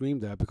get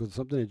screamed at because of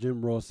something that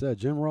Jim Ross said?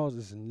 Jim Ross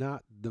is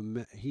not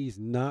he's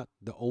not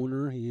the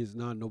owner. He is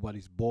not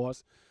nobody's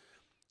boss.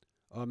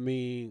 I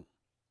mean,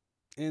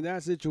 in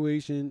that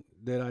situation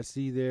that I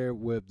see there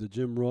with the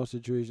Jim Ross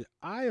situation,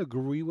 I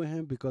agree with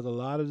him, because a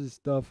lot of the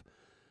stuff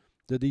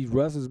that these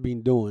wrestlers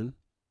been doing,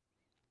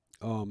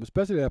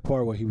 Especially that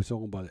part where he was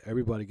talking about it.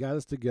 Everybody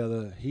gathers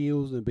together,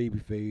 heels and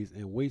babyface,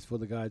 and waits for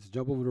the guys to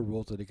jump over the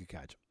rope so they can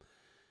catch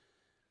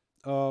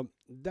him.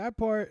 That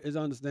part is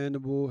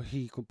understandable.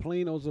 He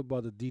complained also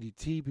about the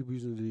DDT, people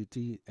using the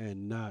DDT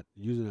and not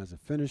using it as a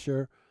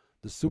finisher.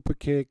 The super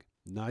kick,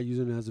 not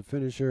using it as a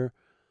finisher.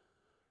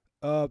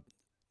 Uh,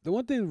 the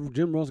one thing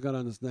Jim Ross got to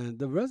understand,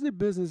 the wrestling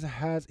business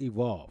has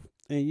evolved.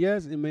 And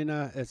yes, it may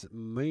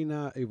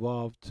not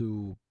evolve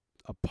to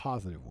a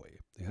positive way.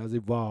 It has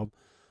evolved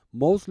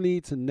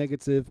mostly to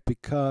negative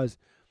because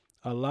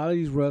a lot of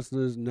these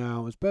wrestlers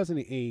now,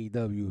 especially in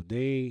AEW,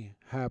 they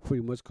have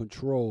pretty much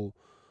control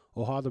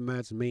of how the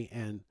match may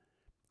end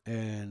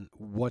and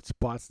what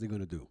spots they're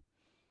gonna do.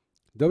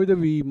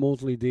 WWE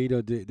mostly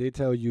they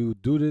tell you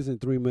do this in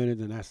 3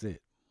 minutes and that's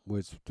it.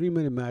 Which 3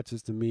 minute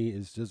matches to me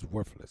is just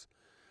worthless.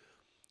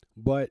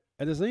 But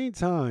at the same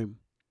time,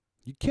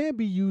 you can't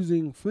be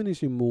using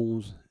finishing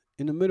moves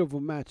in the middle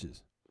of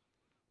matches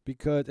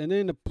because and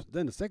then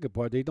the second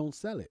part they don't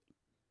sell it.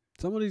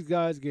 Some of these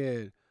guys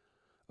get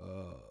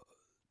uh,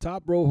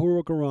 top row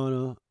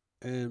hurricanrana,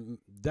 and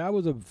that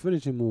was a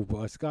finishing move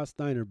by Scott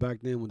Steiner back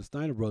then when the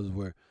Steiner brothers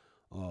were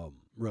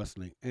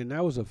wrestling, and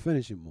that was a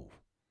finishing move.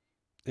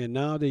 And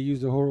now they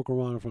use the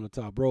hurricanrana from the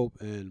top rope,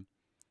 and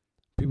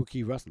people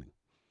keep wrestling.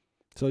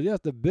 So yes,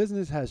 the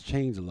business has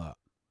changed a lot.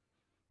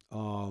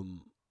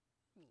 Um,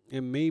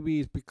 and maybe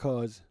it's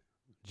because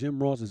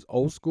Jim Ross is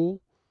old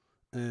school,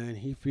 and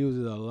he feels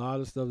that a lot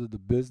of stuff that the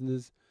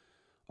business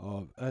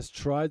has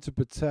tried to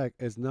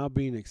protect is now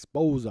being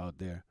exposed out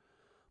there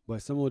by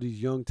some of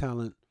these young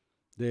talent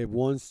that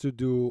wants to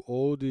do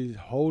all these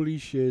holy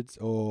shits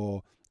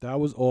or that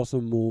was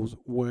awesome moves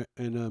when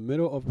in the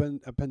middle of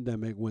a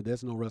pandemic when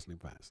there's no wrestling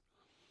fans.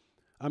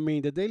 I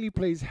mean, the Daily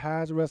Place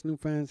has wrestling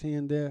fans here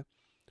and there,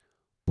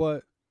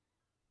 but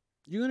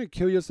you're gonna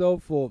kill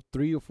yourself for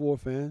 3 or 4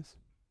 fans.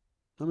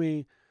 I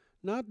mean,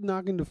 not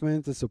knocking the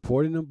fans that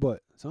supporting them,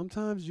 but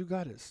sometimes you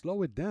gotta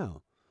slow it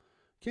down.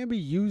 Can't be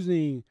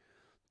using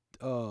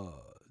uh,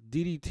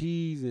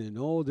 DDTs and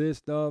all this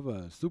stuff,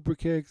 super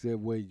kicks, that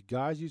where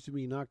guys used to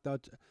be knocked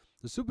out.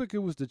 The super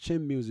kick was the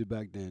chin music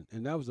back then,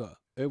 and that was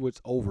it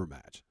was over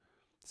match.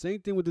 Same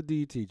thing with the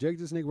DDT. Jake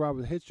the Snake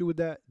Roberts hits you with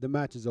that, the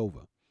match is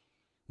over.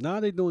 Now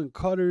they're doing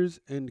cutters,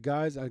 and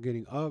guys are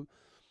getting up.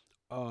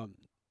 Um,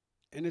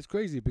 and it's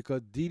crazy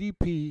because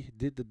DDP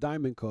did the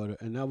diamond cutter,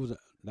 and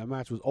that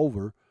match was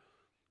over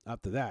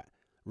after that.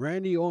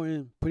 Randy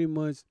Orton pretty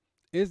much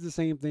is the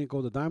same thing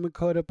called the diamond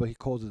cutter, but he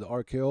calls it the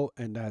RKO,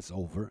 and that's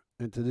over.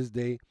 And to this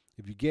day,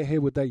 if you get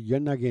hit with that, you're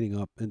not getting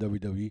up in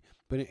WWE.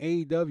 But in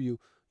AEW,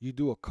 you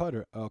do a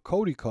cutter, a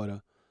Cody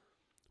cutter,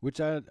 which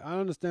I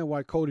understand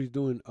why Cody's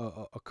doing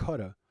a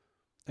cutter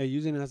and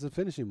using it as a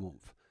finishing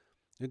move.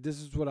 And this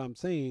is what I'm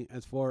saying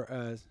as far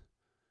as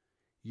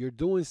you're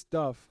doing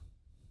stuff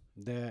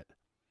that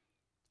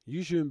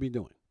you shouldn't be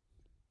doing.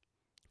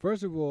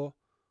 First of all,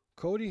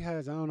 Cody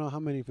has, I don't know how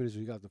many finishes.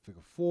 He got the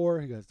figure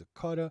four, he has the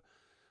cutter,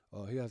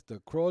 he has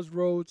the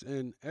crossroads,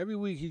 and every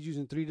week he's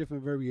using 3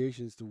 different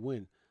variations to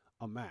win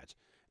a match.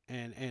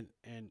 And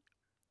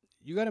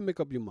you got to make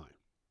up your mind.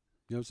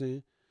 You know what I'm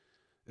saying?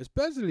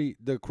 Especially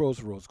the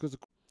crossroads, because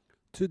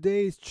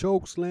today's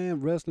Chokeslam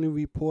Wrestling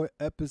Report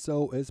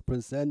episode is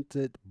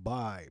presented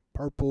by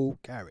Purple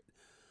Carrot.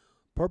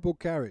 Purple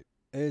Carrot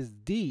is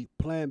the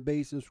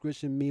plant-based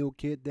subscription meal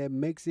kit that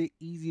makes it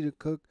easy to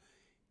cook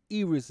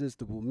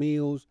irresistible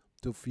meals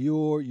to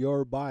fuel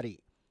your body.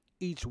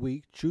 Each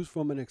week, choose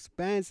from an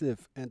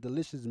expansive and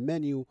delicious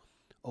menu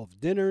of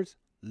dinners,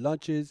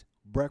 lunches,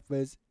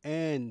 breakfast,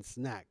 and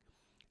snack.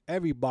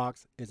 Every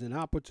box is an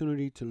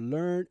opportunity to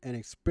learn and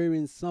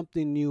experience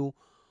something new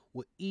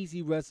with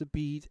easy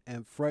recipes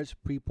and fresh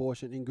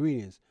pre-portioned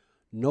ingredients.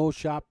 No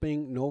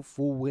shopping, no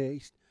food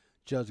waste,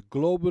 just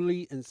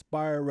globally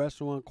inspired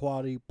restaurant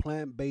quality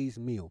plant-based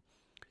meal.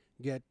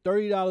 Get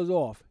 $30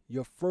 off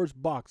your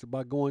first box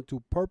by going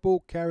to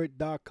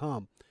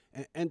purplecarrot.com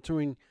and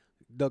entering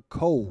the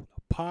code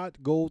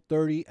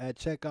POTGOLD30 at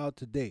checkout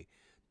today.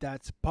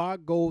 That's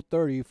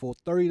POTGOLD30 for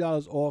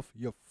 $30 off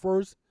your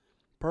first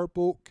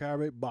Purple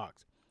Carrot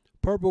box.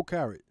 Purple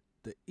Carrot,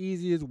 the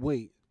easiest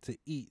way to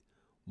eat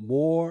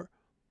more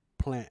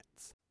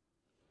plants.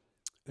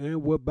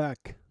 And we're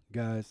back,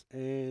 guys.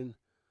 And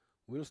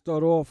we'll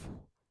start off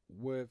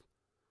with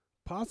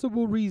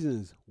possible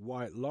reasons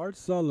why Lars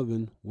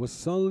Sullivan was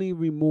suddenly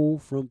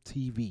removed from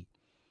TV.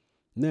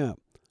 Now,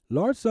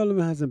 Lars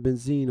Sullivan hasn't been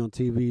seen on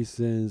TV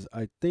since,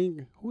 I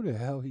think, who the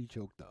hell he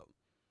choked out?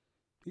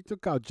 He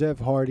took out Jeff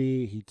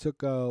Hardy. He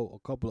took out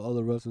a couple of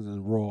other wrestlers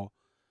in Raw.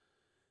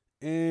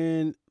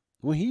 And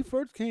when he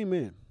first came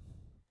in,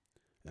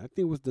 I think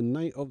it was the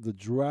night of the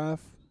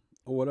draft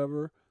or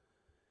whatever,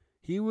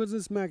 he was in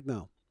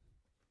SmackDown.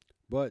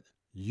 But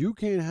you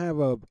can't have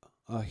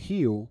a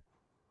heel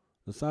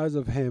the size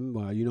of him,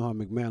 you know how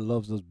McMahon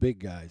loves those big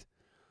guys,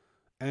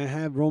 and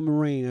have Roman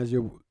Reigns as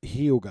your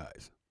heel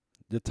guys,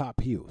 the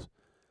top heels.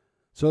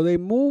 So they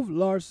moved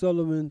Lars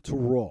Sullivan to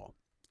Raw,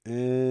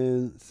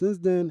 and since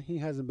then he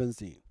hasn't been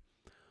seen.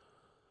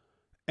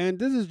 And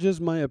this is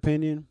just my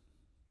opinion,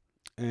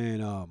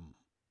 and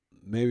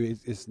maybe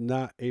it's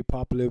not a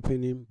popular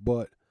opinion,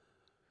 but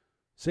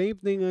same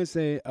thing I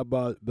say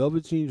about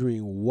Velveteen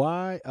Dream.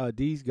 Why are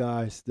these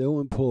guys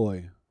still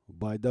employed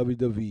by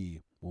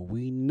WWE when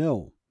we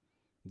know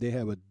they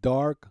have a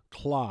dark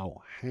cloud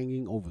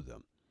hanging over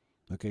them?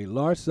 Okay,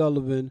 Lars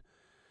Sullivan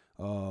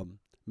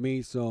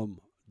made some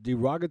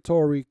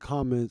derogatory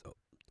comments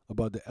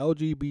about the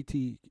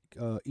LGBT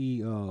uh,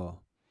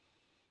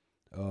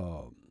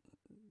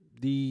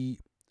 the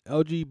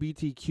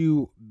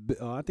LGBTQ.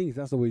 I think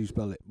that's the way you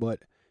spell it,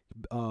 but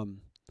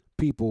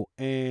people,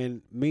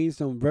 and made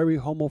some very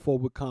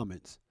homophobic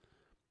comments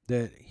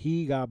that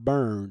he got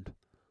burned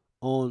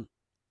on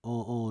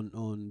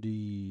on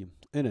the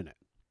internet,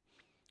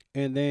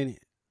 and then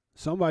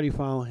somebody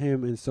found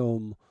him in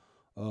some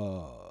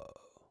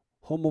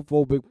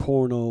homophobic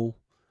porno.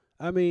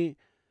 I mean,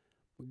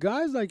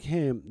 guys like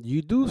him,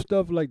 you do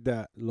stuff like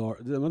that. I'm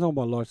talking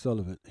about Lars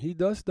Sullivan. He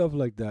does stuff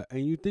like that,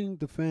 and you think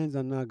the fans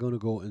are not gonna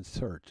go and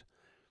search.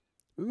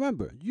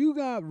 Remember, you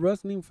got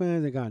wrestling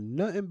fans that got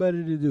nothing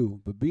better to do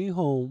but be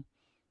home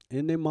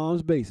in their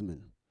mom's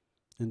basement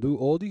and do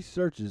all these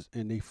searches,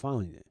 and they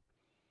find it.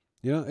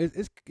 You know,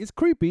 it's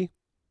creepy,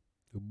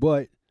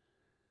 but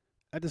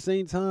at the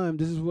same time,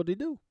 this is what they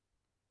do.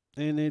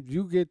 And if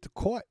you get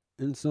caught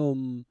in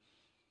some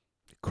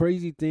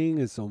crazy thing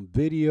and some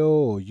video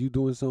or you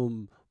doing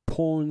some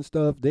porn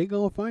stuff, they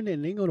gonna find it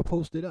and they gonna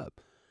post it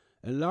up.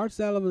 And Lars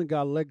Sullivan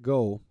got let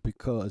go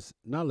because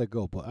not let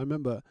go, but I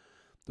remember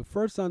the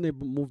first time they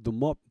moved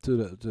him up to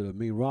the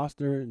main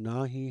roster.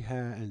 Now he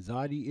had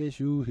anxiety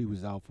issues. He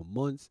was out for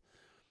months.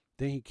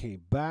 Then he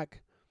came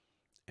back,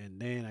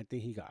 and then I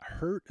think he got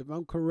hurt, if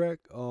I'm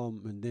correct.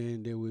 And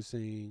then they were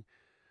saying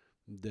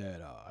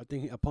that I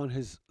think upon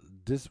his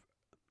this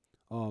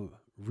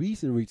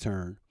recent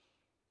return,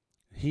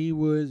 he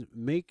was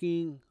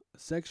making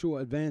sexual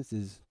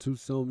advances to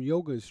some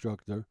yoga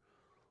instructor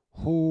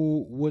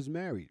who was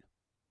married.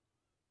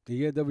 And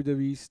yet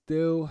WWE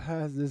still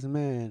has this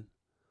man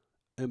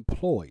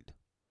employed.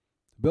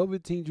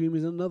 Velveteen Dream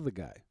is another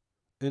guy.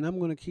 And I'm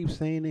going to keep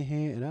saying it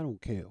here, and I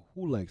don't care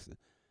who likes it.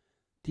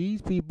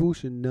 These people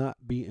should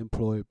not be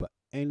employed by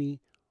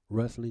any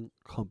wrestling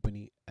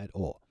company at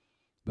all.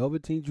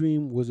 Velveteen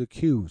Dream was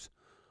accused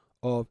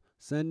of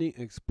sending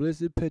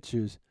explicit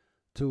pictures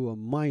to a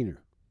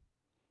minor.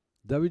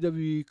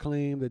 WWE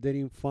claimed that they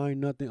didn't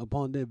find nothing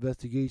upon the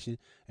investigation,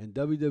 and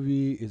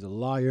WWE is a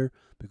liar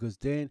because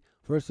then,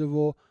 first of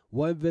all,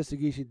 what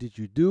investigation did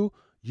you do?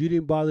 You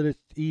didn't bother to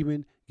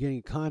even get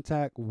in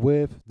contact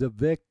with the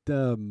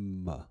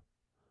victim.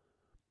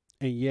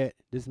 And yet,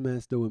 this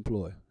man's still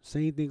employed.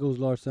 Same thing goes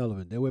Lars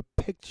Sullivan. There were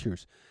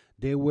pictures.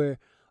 There were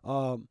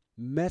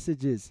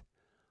messages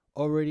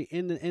already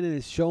in the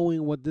internet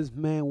showing what this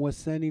man was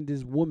sending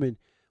this woman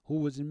who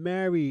was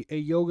married, a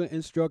yoga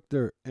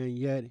instructor, and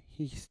yet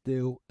he's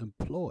still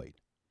employed.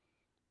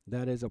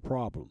 That is a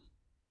problem.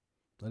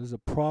 That is a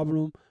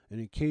problem. And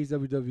in case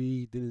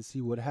WWE didn't see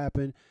what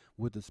happened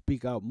with the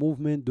Speak Out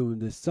movement during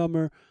this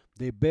summer,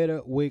 they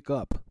better wake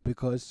up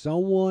because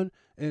someone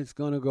is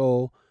going to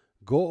go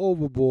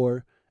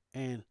overboard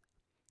and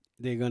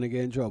they're going to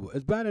get in trouble.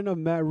 It's bad enough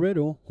Matt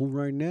Riddle, who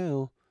right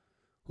now,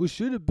 who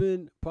should have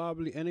been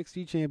probably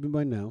NXT champion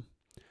by now,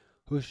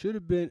 who should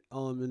have been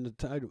in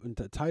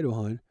the title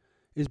hunt,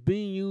 is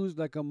being used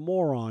like a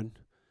moron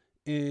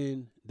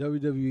in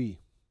WWE.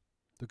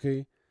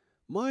 Okay?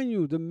 Mind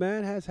you, the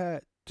man has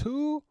had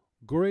 2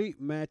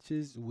 great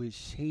matches with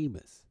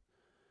Sheamus.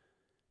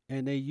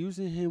 And they're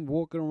using him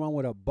walking around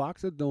with a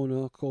box of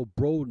donuts called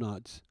Bro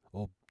Nuts,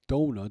 or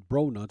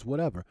Bro Nuts,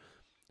 whatever.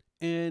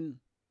 And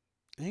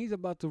he's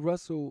about to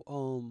wrestle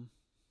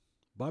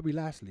Bobby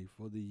Lashley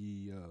for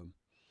the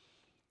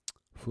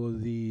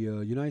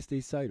United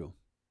States title.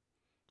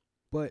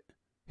 But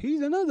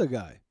he's another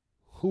guy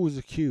who was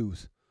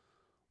accused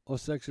of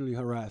sexually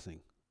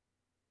harassing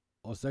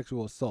or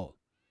sexual assault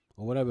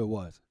or whatever it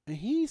was. And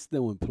he's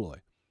still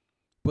employed.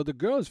 But the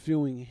girl is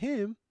suing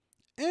him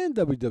and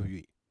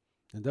WWE.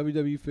 And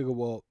WWE figured,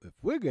 well, if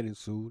we're getting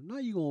sued, now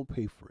you're going to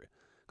pay for it.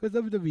 Because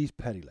WWE's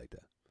petty like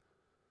that.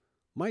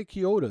 Mike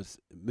Chioda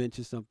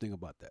mentioned something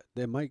about that.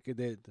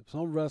 That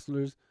some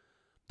wrestlers,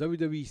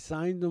 WWE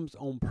signed them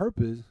on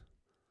purpose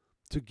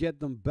to get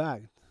them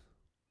back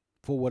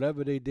for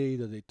whatever they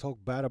did, or they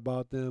talk bad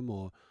about them,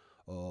 or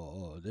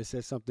they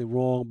said something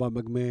wrong about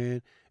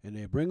McMahon, and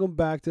they bring them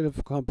back to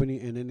the company,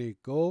 and then they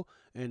go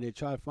and they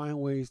try to find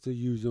ways to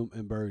use them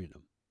and bury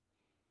them.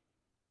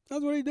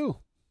 That's what they do.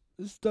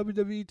 This is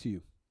WWE to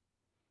you.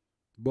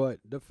 But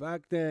the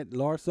fact that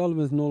Lars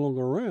Sullivan is no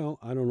longer around,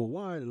 I don't know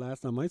why. The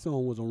last time I saw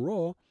him was on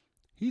Raw.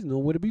 He's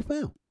nowhere to be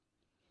found.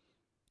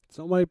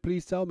 Somebody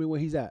please tell me where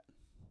he's at,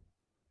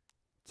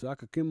 so I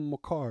could give him a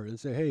card and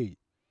say, hey,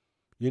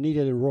 you need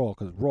it in Raw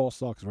because Raw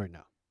sucks right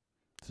now.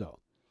 So,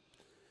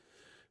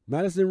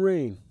 Madison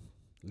Rayne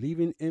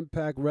leaving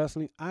Impact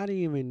Wrestling. I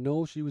didn't even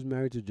know she was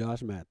married to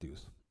Josh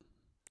Matthews.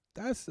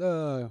 That's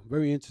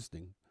very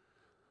interesting.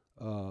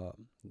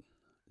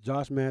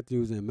 Josh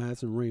Matthews and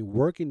Madison Rayne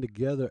working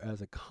together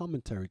as a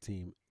commentary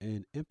team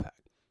in Impact.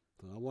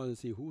 So I wanted to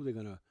see who they're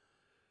gonna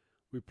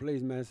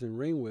replace Madison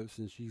Rain with,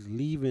 since she's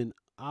leaving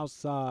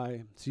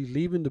outside. She's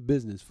leaving the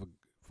business for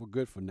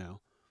good for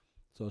now.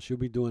 So she'll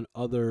be doing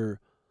other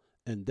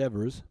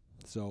endeavors.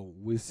 So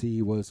we'll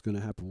see what's going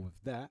to happen with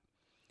that.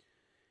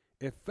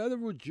 A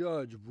federal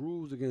judge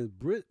rules against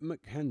Britt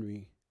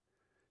McHenry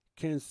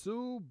can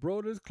sue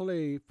Brodus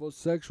Clay for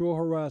sexual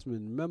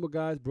harassment. Remember,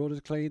 guys,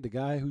 Brodus Clay, the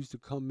guy who used to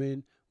come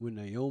in with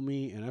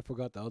Naomi, and I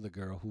forgot the other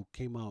girl who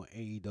came out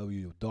in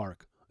AEW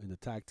Dark in the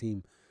tag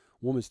team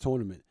women's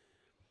tournament.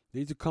 They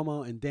used to come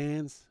out and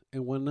dance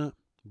and whatnot.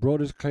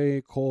 Brodus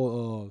Clay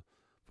called,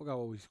 forgot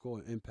what we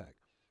called Impact.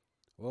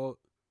 Well,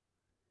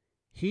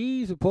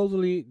 he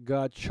supposedly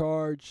got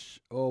charged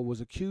or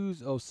was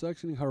accused of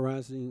sexually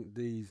harassing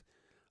these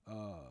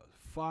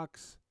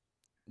Fox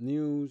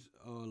News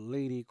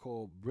lady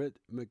called Britt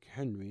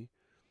McHenry,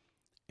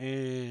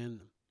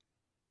 and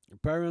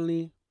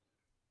apparently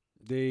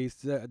they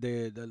said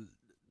the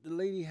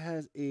lady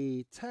has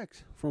a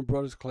text from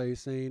Brodus Clay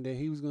saying that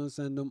he was going to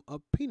send them a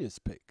penis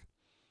pic,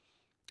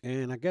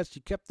 and I guess she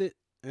kept it,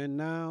 and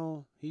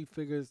now he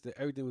figures that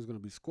everything was going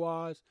to be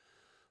squashed.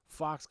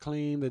 Fox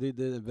claimed that they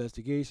did an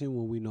investigation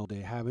when we know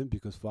they haven't,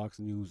 because Fox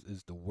News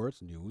is the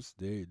worst news.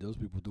 Those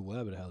people do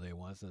whatever the hell they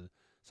want.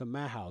 It's a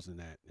madhouse in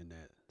that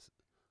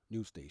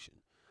news station.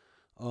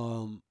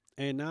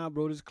 And now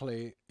Brodus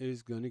Clay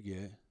is gonna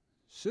get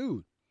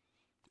sued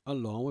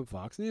along with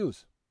Fox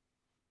News.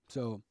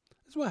 So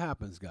that's what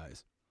happens,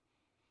 guys.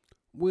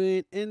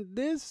 When in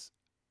this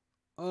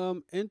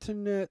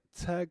internet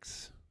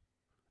text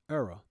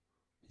era,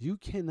 you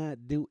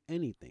cannot do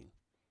anything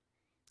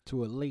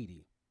to a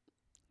lady.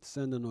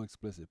 Send her no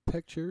explicit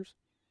pictures,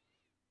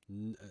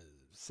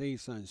 say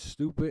something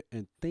stupid,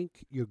 and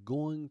think you're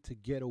going to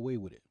get away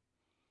with it.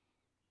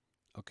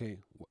 Okay,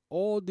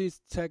 all these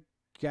tech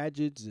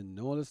gadgets and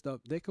all this stuff,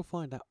 they could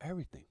find out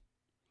everything.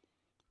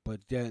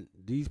 But then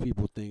these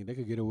people think they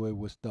could get away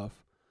with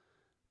stuff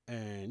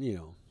and,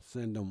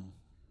 send them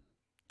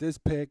this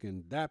pic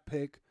and that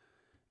pic,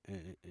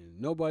 and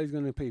nobody's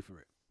going to pay for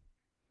it.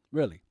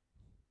 Really.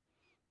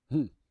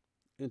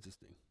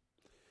 Interesting.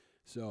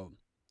 So,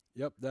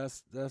 yep,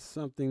 that's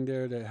something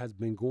there that has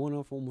been going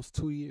on for almost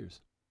 2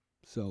 years.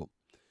 So,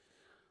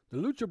 the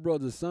Lucha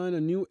Brothers signed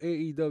a new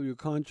AEW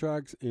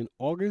contracts in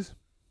August.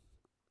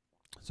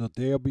 So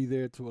they'll be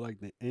there till like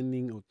the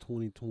ending of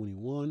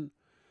 2021.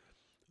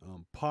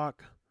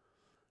 Pac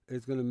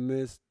is gonna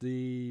miss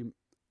the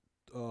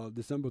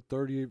December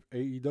 30th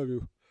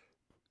AEW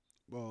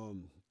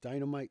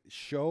Dynamite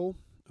show.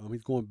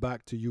 He's going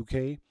back to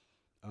UK.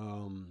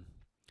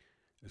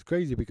 It's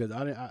crazy because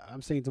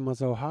I'm saying to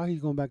myself, how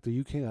he's going back to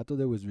UK? I thought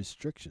there was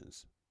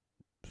restrictions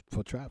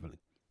for traveling.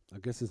 I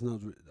guess it's not.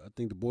 I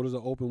think the borders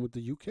are open with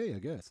the UK. I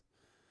guess,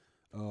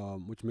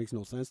 which makes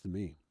no sense to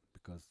me,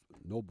 because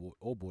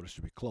all borders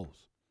should be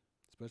closed,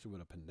 especially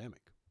with a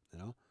pandemic,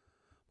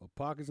 But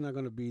Pac is not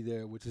going to be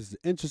there, which is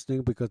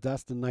interesting because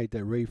that's the night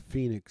that Rey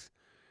Fenix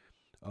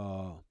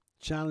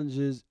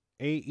challenges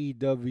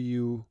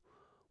AEW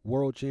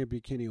World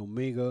Champion Kenny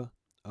Omega.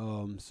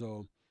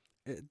 So,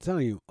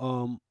 telling you,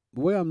 the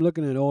way I'm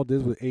looking at all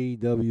this with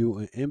AEW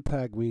and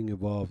Impact being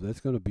involved, that's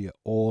going to be an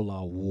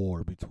all-out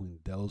war between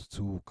those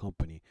two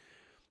companies.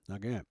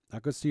 Again, I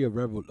could see a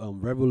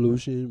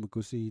revolution. We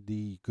could see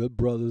the Good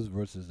Brothers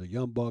versus the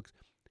Young Bucks,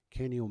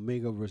 Kenny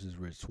Omega versus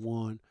Rich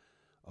Swann.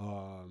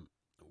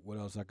 What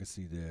else I could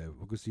see there?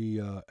 We could see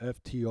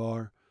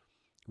FTR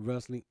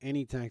wrestling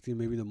any tag team,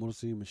 maybe the Motor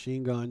City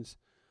Machine Guns.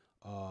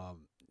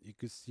 You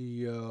could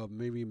see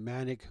maybe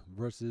Manic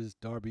versus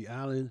Darby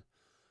Allin.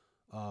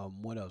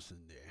 What else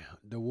in there?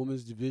 The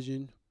women's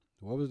division.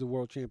 What was the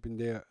world champion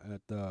there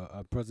at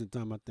the present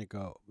time? I think,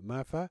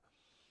 matter of fact,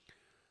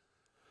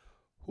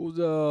 who's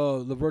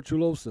the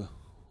Virtuosa?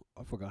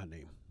 I forgot her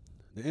name.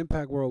 The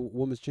Impact World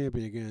Women's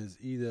Champion against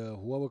either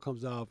whoever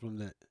comes out from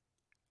the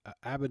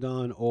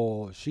Abaddon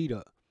or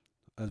Sheeta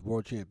as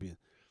world champion.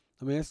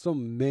 I mean, there's so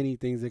many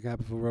things that can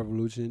happen for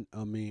Revolution.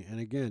 I mean, and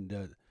again,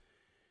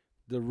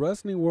 the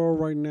wrestling world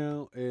right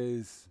now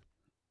is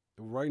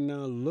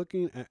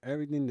looking at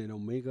everything that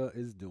Omega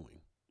is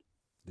doing.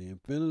 The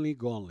Infinity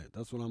Gauntlet.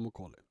 That's what I'm going to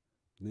call it.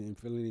 The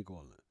Infinity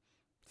Gauntlet.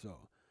 So,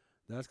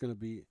 that's going to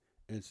be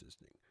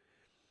interesting.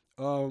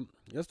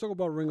 Let's talk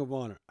about Ring of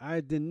Honor.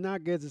 I did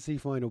not get to see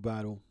Final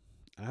Battle.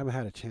 I haven't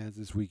had a chance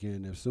this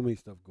weekend. There's so many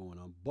stuff going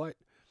on. But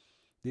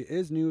there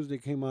is news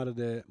that came out of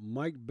there.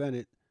 Mike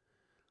Bennett,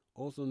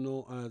 also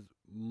known as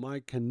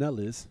Mike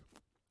Kanellis,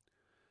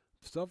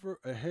 suffered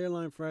a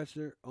hairline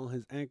fracture on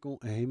his ankle,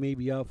 and he may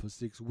be out for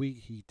 6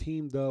 weeks. He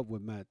teamed up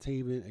with Matt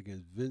Taven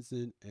against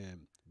Vincent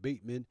and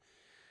Bateman.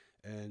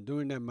 And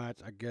during that match,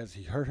 I guess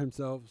he hurt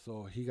himself.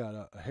 So he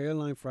got a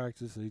hairline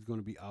fracture, so he's going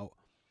to be out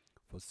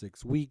for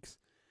 6 weeks.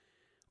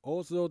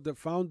 Also, the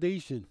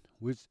Foundation,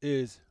 which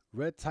is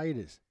Red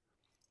Titus,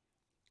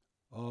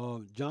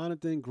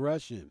 Jonathan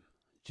Gresham,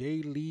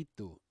 Jay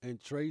Lethal, and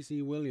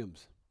Tracy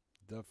Williams.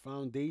 The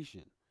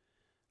Foundation.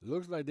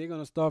 Looks like they're going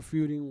to start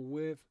feuding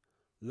with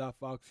La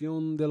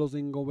Facción de los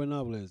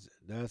Ingobernables.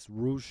 That's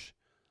Rush,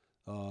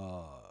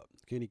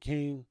 Kenny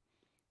King,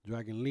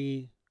 Dragon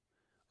Lee,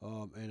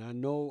 And I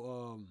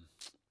know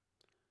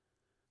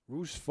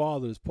Rush's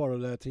father is part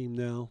of that team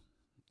now.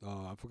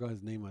 I forgot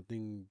his name. I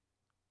think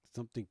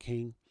something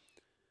King.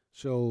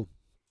 So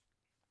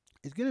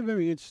it's getting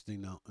very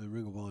interesting now in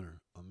Ring of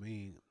Honor. I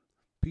mean,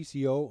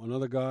 PCO,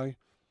 another guy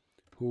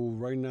who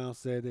right now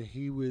said that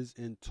he was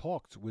in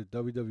talks with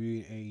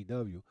WWE and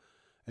AEW.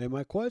 And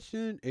my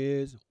question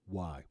is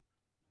why?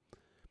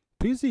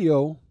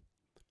 PCO,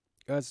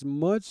 as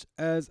much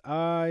as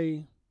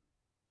I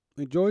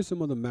enjoy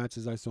some of the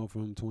matches I saw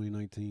from him in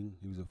 2019,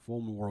 he was a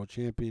former world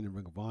champion in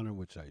Ring of Honor,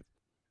 which I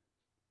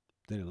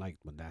didn't like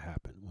when that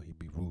happened, when he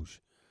beat Rouge.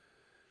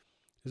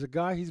 As a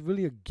guy, he's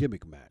really a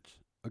gimmick match,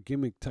 a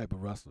gimmick type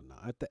of wrestler now.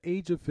 At the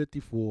age of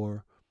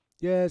 54,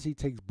 yes, he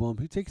takes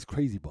bumps. He takes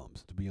crazy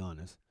bumps, to be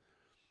honest.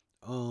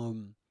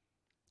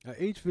 At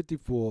age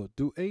 54,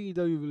 do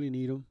AEW really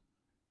need him?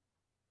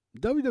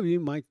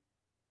 WWE might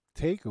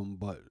take him,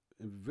 but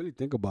if you really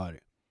think about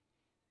it,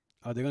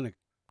 are they gonna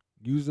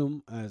use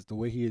him as the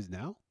way he is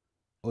now,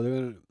 or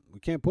we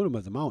can't put him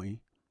as a Mountie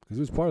because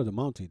he was part of the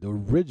Mountie, the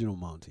original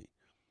Mountie.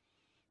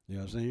 You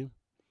know what I'm saying?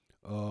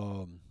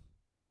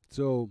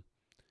 So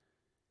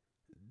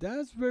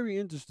that's very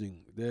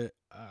interesting. That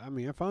I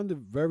mean, I found it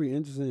very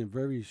interesting and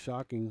very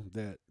shocking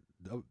that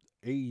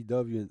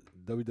AEW and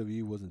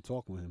WWE wasn't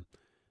talking with him.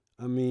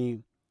 I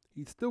mean,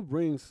 he still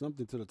brings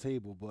something to the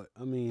table, but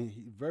I mean,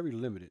 he's very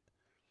limited.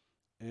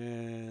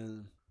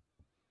 And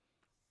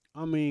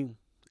I mean,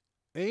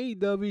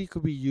 AEW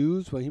could be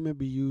used, but he may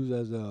be used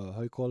as a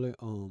how you call it,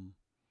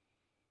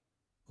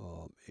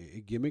 a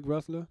gimmick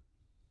wrestler.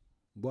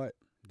 But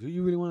do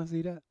you really want to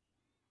see that?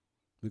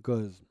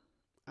 Because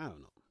I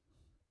don't know.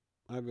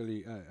 I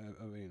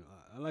mean,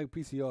 I like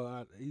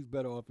PCO. He's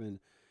better off in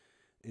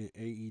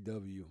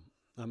AEW.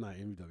 I'm not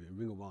AEW,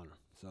 Ring of Honor.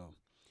 So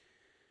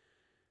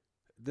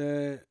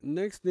the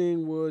next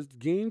thing was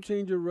Game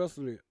Changer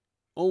Wrestler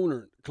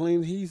owner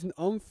claims he's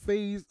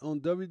unfazed on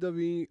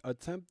WWE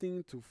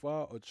attempting to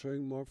file a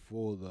trademark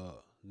for the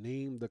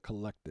name The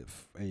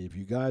Collective. And if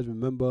you guys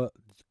remember,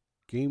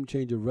 Game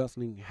Changer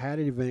Wrestling had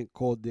an event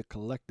called The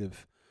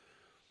Collective,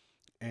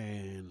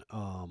 and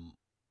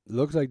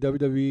looks like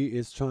WWE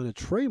is trying to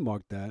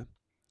trademark that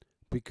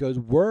because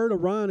word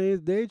around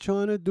is they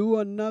trying to do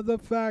another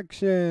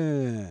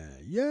faction.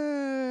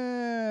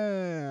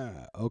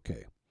 Yeah.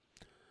 Okay.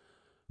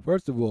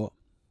 First of all,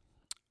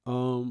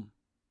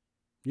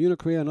 you gonna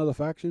create another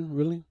faction?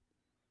 Really?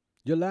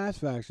 Your last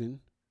faction,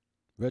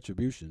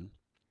 Retribution,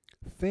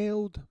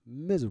 failed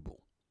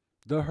miserable.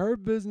 The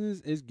Hurt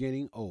Business is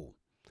getting old.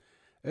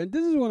 And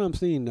this is what I'm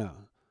seeing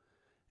now.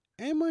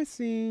 Am I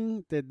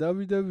seeing that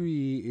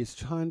WWE is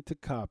trying to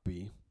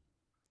copy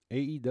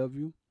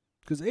AEW?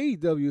 Because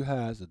AEW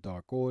has the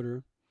Dark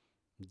Order.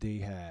 They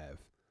have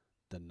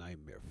the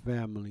Nightmare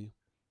Family.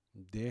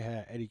 They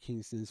have Eddie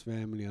Kingston's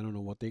family. I don't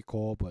know what they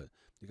call, but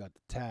they got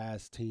the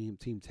Taz team,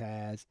 Team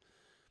Taz.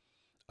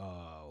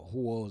 Who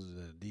was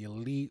the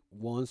Elite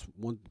once?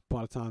 One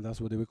part of time,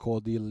 that's what they would call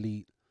the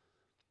Elite.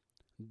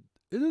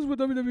 Is this what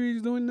WWE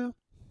is doing now?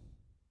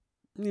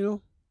 You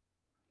know,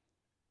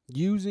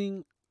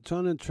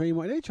 trying to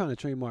trademark. They're trying to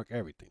trademark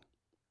everything.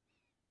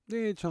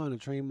 They're trying to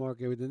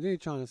trademark everything. They're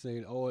trying to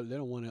say, oh, they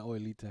don't want All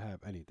Elite to have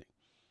anything.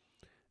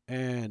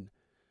 And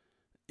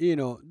you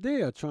know,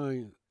 they're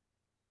trying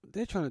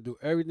to do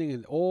everything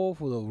and all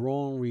for the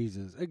wrong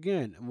reasons.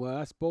 Again, when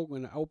I spoke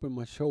when I opened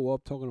my show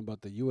up talking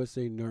about the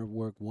USA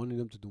Network, wanting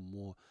them to do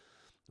more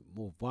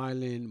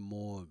violent,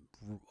 more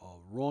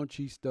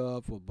raunchy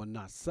stuff, but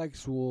not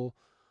sexual.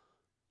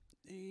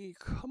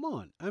 Come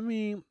on. I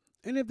mean,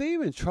 and if they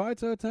even try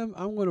to attempt,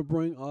 I'm going to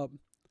bring up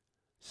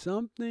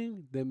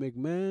something that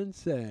McMahon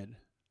said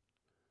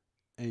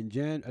in I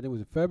think it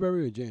was in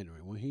February or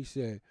January, when he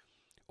said,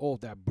 oh,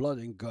 that blood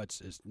and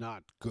guts is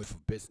not good for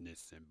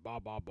business and blah,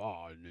 blah,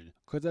 blah.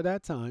 Because at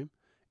that time,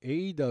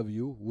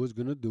 AEW was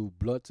going to do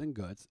Bloods and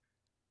Guts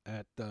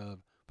at the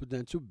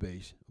Prudential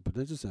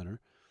Center.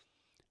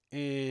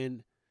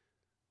 And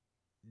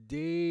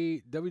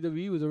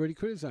WWE was already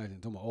criticizing,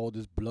 talking about all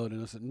this blood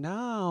and us.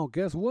 Now,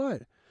 guess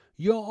what?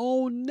 Your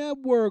own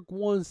network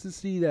wants to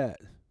see that.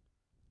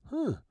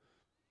 Huh.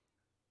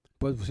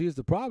 But here's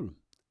the problem.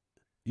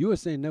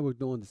 USA Network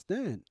don't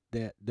understand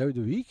that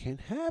WWE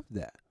can't have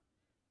that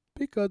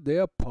because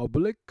they're a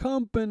public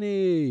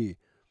company.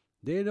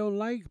 They don't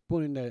like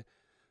putting that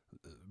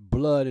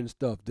blood and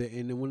stuff.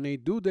 And when they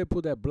do, they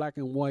put that black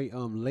and white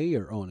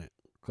layer on it.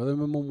 Because I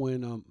remember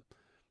when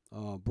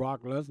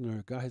Brock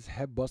Lesnar got his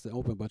head busted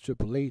open by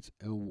Triple H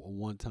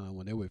one time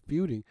when they were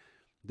feuding.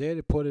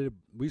 They put it,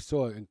 we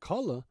saw it in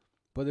color,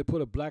 but they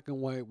put a black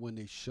and white when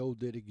they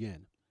showed it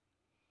again.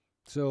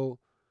 So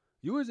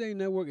USA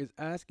Network is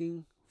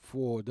asking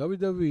for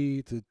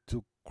WWE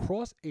to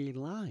cross a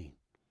line.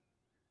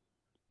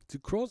 To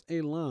cross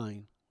a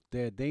line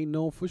that they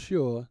know for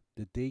sure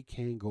that they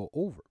can't go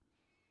over.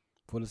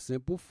 For the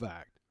simple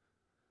fact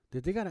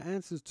that they got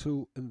answers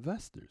to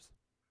investors.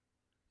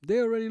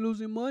 They're already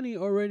losing money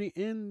already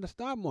in the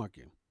stock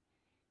market.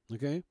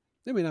 Okay?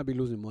 They may not be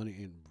losing money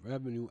in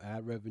revenue,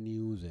 ad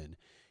revenues, and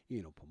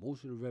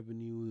promotional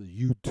revenues,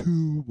 YouTube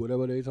YouTube,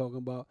 whatever they talking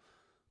about.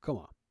 Come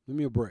on, give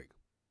me a break.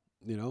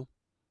 You know.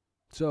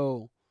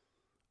 So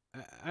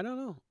I don't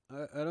know.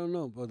 I don't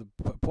know. But the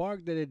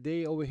park that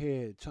they over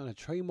here trying to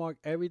trademark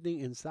everything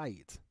in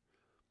sight,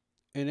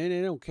 and then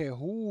they don't care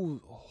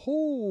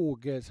who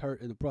gets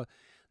hurt in the process.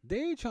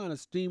 They trying to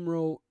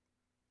steamroll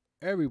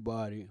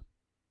everybody,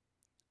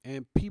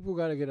 and people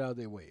got to get out of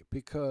their way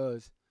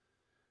because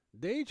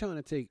they trying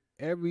to take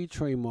every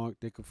trademark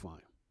they could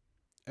find.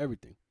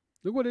 Everything.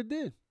 Look what it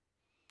did.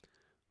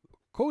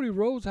 Cody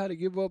Rhodes had to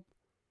give up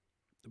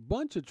a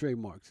bunch of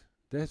trademarks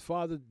that his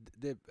father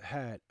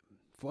had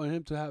for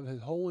him to have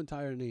his whole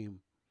entire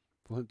name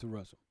for him to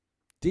wrestle.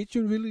 Did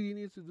you really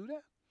need to do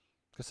that?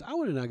 Because I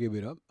would not give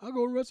it up. I'll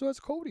go wrestle as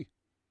Cody.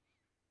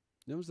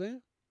 You know what I'm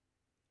saying?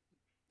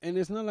 And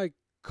it's not like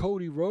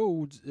Cody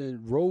Rhodes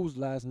and Rhodes'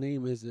 last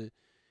name is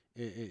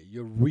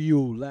your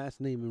real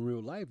last name in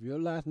real life. Your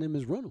last name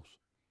is Reynolds.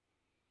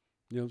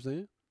 You know what I'm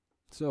saying?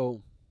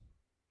 So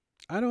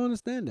I don't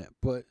understand that.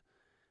 But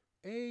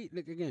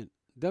look again,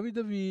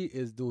 WWE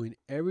is doing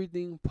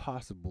everything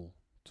possible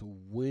to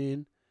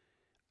win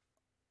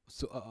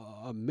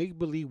a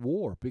make-believe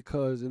war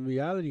because in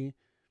reality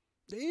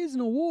there is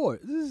no war.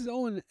 This is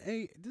on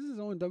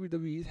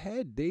WWE's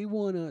head. They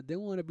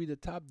wanna be the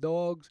top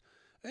dogs,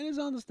 and it's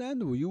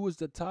understandable. You was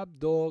the top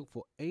dog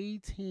for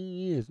 18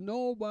 years.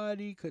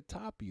 Nobody could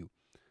top you.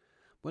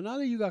 But now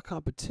that you got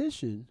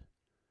competition,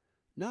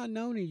 not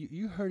only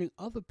you hurting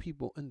other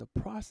people in the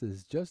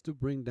process just to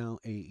bring down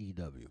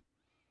AEW.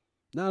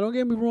 Now, don't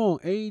get me wrong.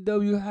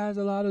 AEW has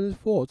a lot of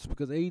its faults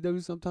because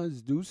AEW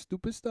sometimes do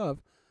stupid stuff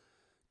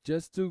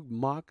just to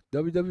mock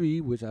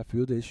WWE, which I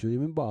feel they shouldn't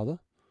even bother.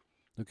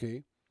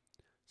 Okay,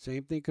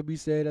 same thing could be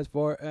said as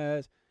far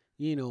as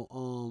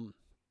them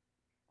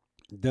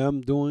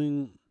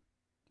doing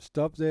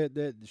stuff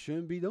that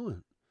shouldn't be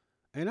doing,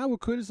 and I would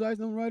criticize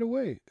them right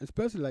away,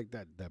 especially like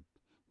that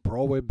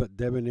Broadway. But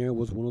Debonair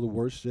was one of the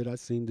worst shit I've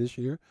seen this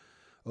year.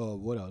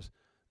 What else?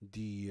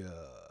 The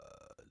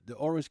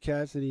Orange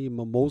Cassidy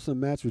Mimosa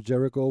match with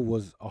Jericho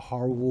was a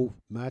horrible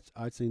match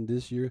I've seen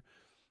this year.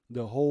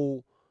 The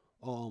whole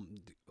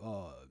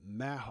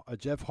Matt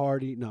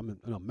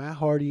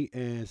Hardy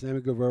and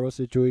Sammy Guevara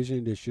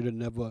situation, they should have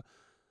never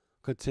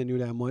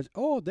continued that much.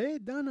 Oh, they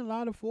done a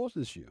lot of force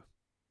this year.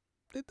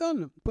 They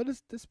done it, but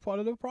it's part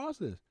of the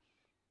process.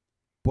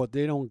 But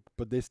they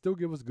still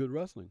give us good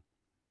wrestling.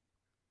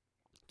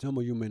 Some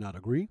of you may not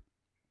agree,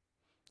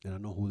 and I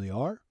know who they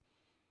are,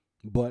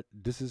 but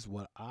this is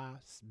what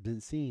I've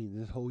been seeing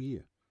this whole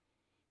year.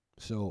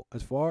 So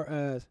as far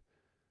as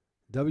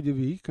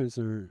WWE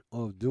concerned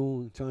of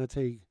trying to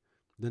take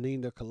the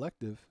name The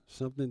Collective,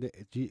 something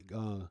that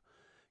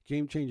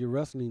Game Changer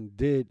Wrestling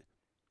did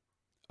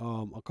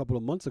a couple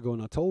of months ago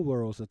in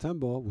October or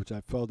September, which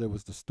I felt it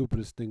was the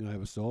stupidest thing I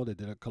ever saw. They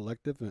did a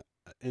collective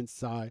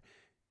inside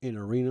an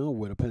arena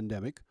with a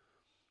pandemic,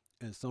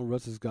 and some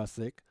wrestlers got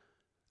sick.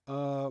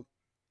 WWE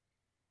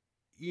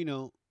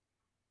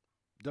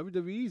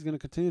is going to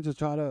continue to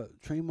try to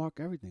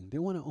trademark everything. They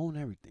want to own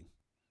everything.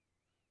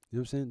 You know what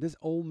I'm saying? This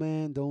old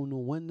man don't know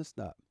when to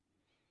stop.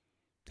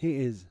 He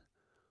is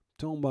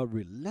talking about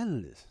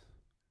relentless.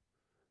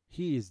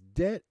 He is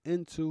dead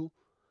into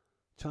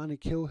trying to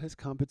kill his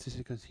competition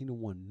because he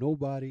don't want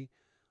nobody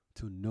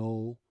to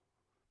know.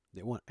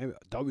 They want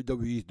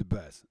WWE is the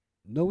best.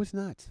 No, it's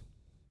not.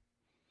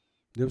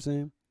 You know what I'm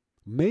saying?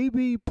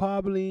 Maybe,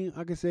 probably,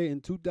 I could say in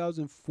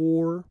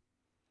 2004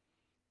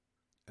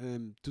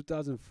 and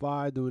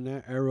 2005, during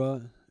that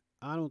era,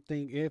 I don't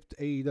think if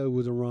AEW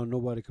was around,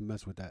 nobody could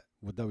mess with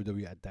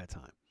WWE at that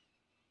time.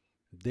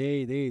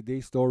 They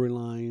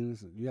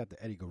storylines. You had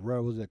the Eddie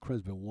Guerrero's, the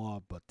Chris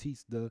Benoit,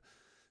 Batista.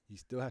 You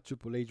still had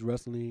Triple H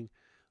wrestling.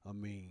 I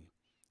mean,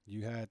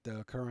 you had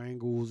the Kurt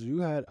Angles. You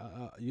had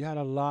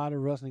a lot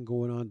of wrestling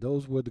going on.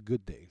 Those were the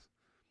good days.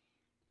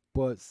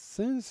 But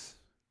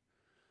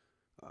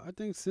I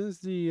think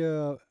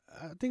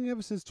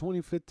ever since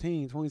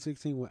 2015,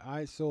 2016, when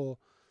I saw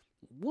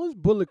once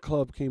Bullet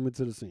Club came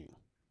into the scene,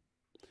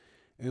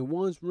 and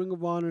once Ring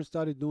of Honor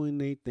started doing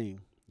their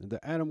thing, and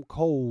the Adam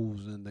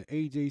Coles and the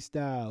AJ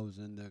Styles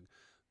and the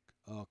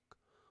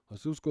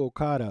Kazuchika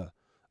Okada,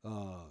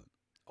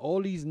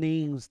 all these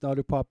names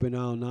started popping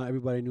out. Now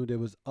everybody knew there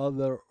was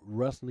other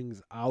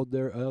wrestlings out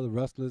there, other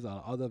wrestlers,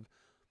 other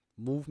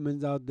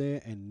movements out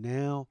there, and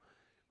now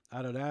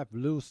out of that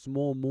little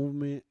small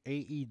movement,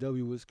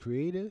 AEW was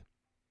created.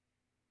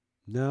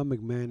 Now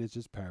McMahon is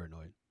just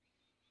paranoid.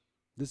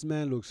 This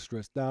man looks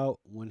stressed out.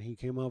 When he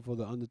came out for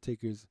the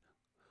Undertaker's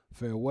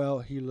farewell,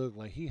 he looked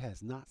like he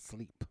has not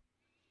sleep.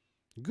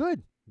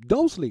 Good.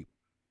 Don't sleep.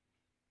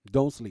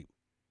 Don't sleep.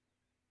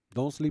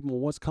 Don't sleep on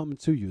what's coming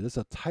to you. There's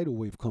a tidal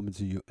wave coming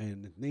to you,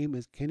 and the name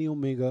is Kenny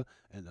Omega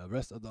and the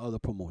rest of the other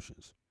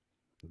promotions.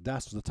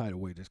 That's the tidal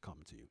wave that's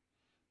coming to you.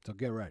 So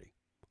get ready.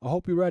 I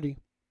hope you're ready.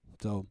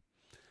 So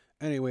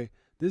anyway,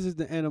 this is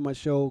the end of my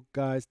show,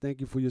 guys. Thank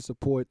you for your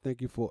support.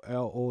 Thank you for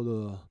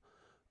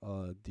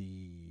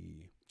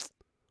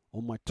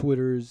all my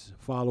Twitters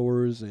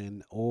followers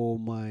and all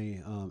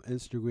my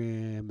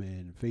Instagram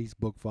and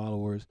Facebook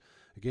followers.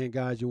 Again,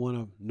 guys, you want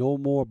to know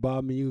more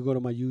about me, you can go to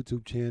my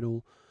YouTube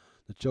channel,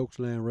 the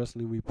Chokeslam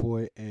Wrestling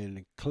Report,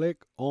 and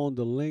click on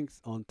the links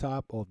on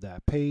top of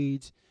that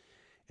page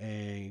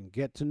and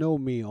get to know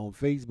me on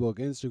Facebook,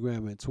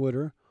 Instagram, and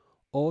Twitter.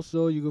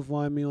 Also, you can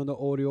find me on the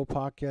audio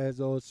podcast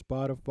on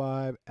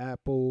Spotify,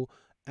 Apple,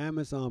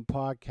 Amazon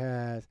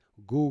Podcast,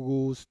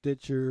 Google,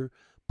 Stitcher,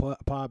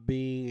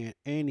 Podbean, and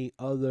any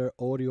other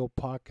audio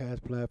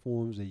podcast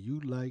platforms that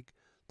you like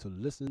to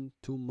listen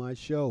to my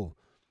show.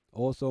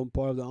 Also, I'm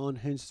part of the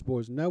Unhinged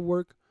Sports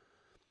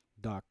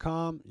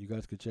Network.com. You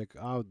guys can check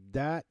out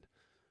that.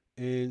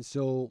 And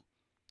so,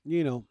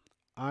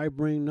 I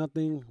bring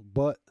nothing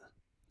but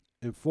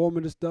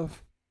informative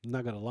stuff. I'm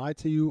not going to lie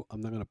to you.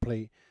 I'm not going to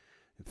play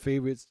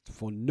favorites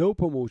for no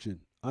promotion.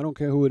 I don't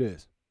care who it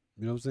is.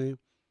 You know what I'm saying?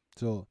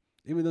 So,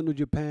 even though New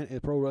Japan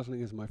and Pro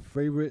Wrestling is my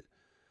favorite,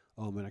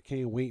 and I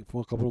can't wait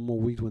for a couple of more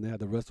weeks when they have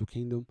the Wrestle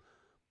Kingdom.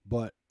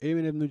 But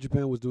even if New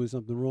Japan was doing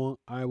something wrong,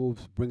 I will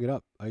bring it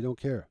up. I don't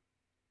care.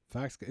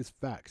 Facts is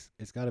facts.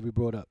 It's got to be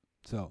brought up.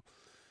 So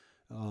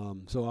I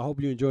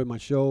hope you enjoyed my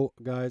show,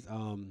 guys.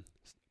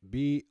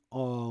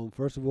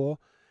 First of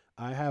all,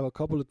 I have a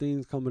couple of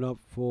things coming up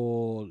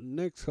for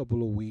next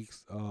couple of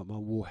weeks. I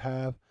will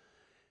have,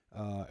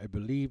 I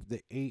believe,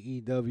 the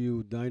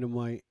AEW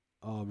Dynamite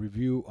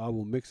review. I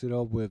will mix it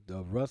up with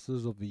the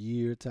Wrestlers of the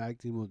Year, Tag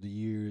Team of the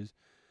Years,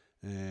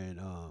 and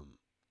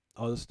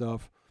other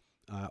stuff.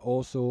 I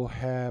also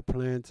have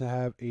planned to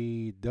have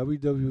a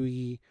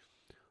WWE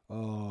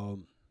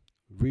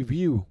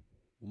review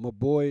with my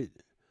boy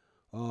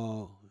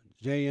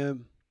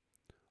JM.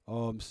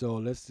 So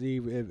let's see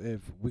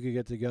if we can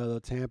get together.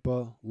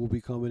 Tampa will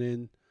be coming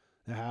in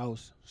the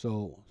house,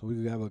 so we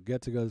can have a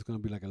get together. It's gonna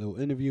be like a little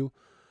interview.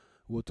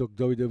 We'll talk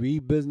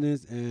WWE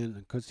business, and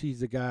because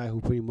he's the guy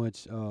who pretty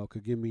much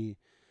could give me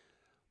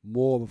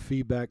more of a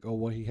feedback on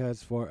what he has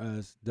as far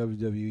as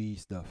WWE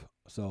stuff.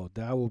 So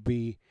that will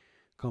be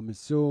coming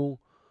soon.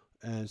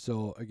 And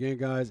so again,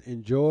 guys,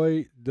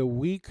 enjoy the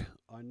week.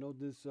 I know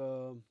this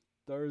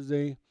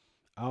Thursday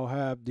I'll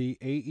have the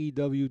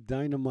AEW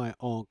Dynamite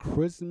on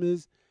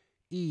Christmas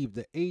Eve,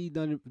 the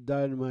AEW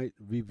Dynamite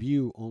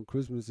review on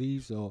Christmas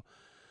Eve. So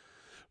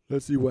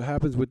let's see what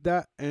happens with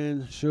that,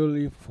 and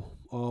surely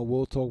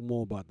we'll talk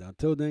more about that.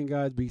 Until then,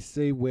 guys, be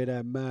safe, wear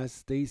that mask,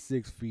 stay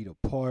 6 feet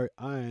apart.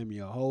 I am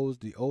your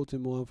host, the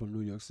Ultimate One from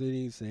New York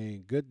City,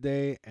 saying good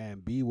day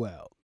and be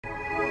well.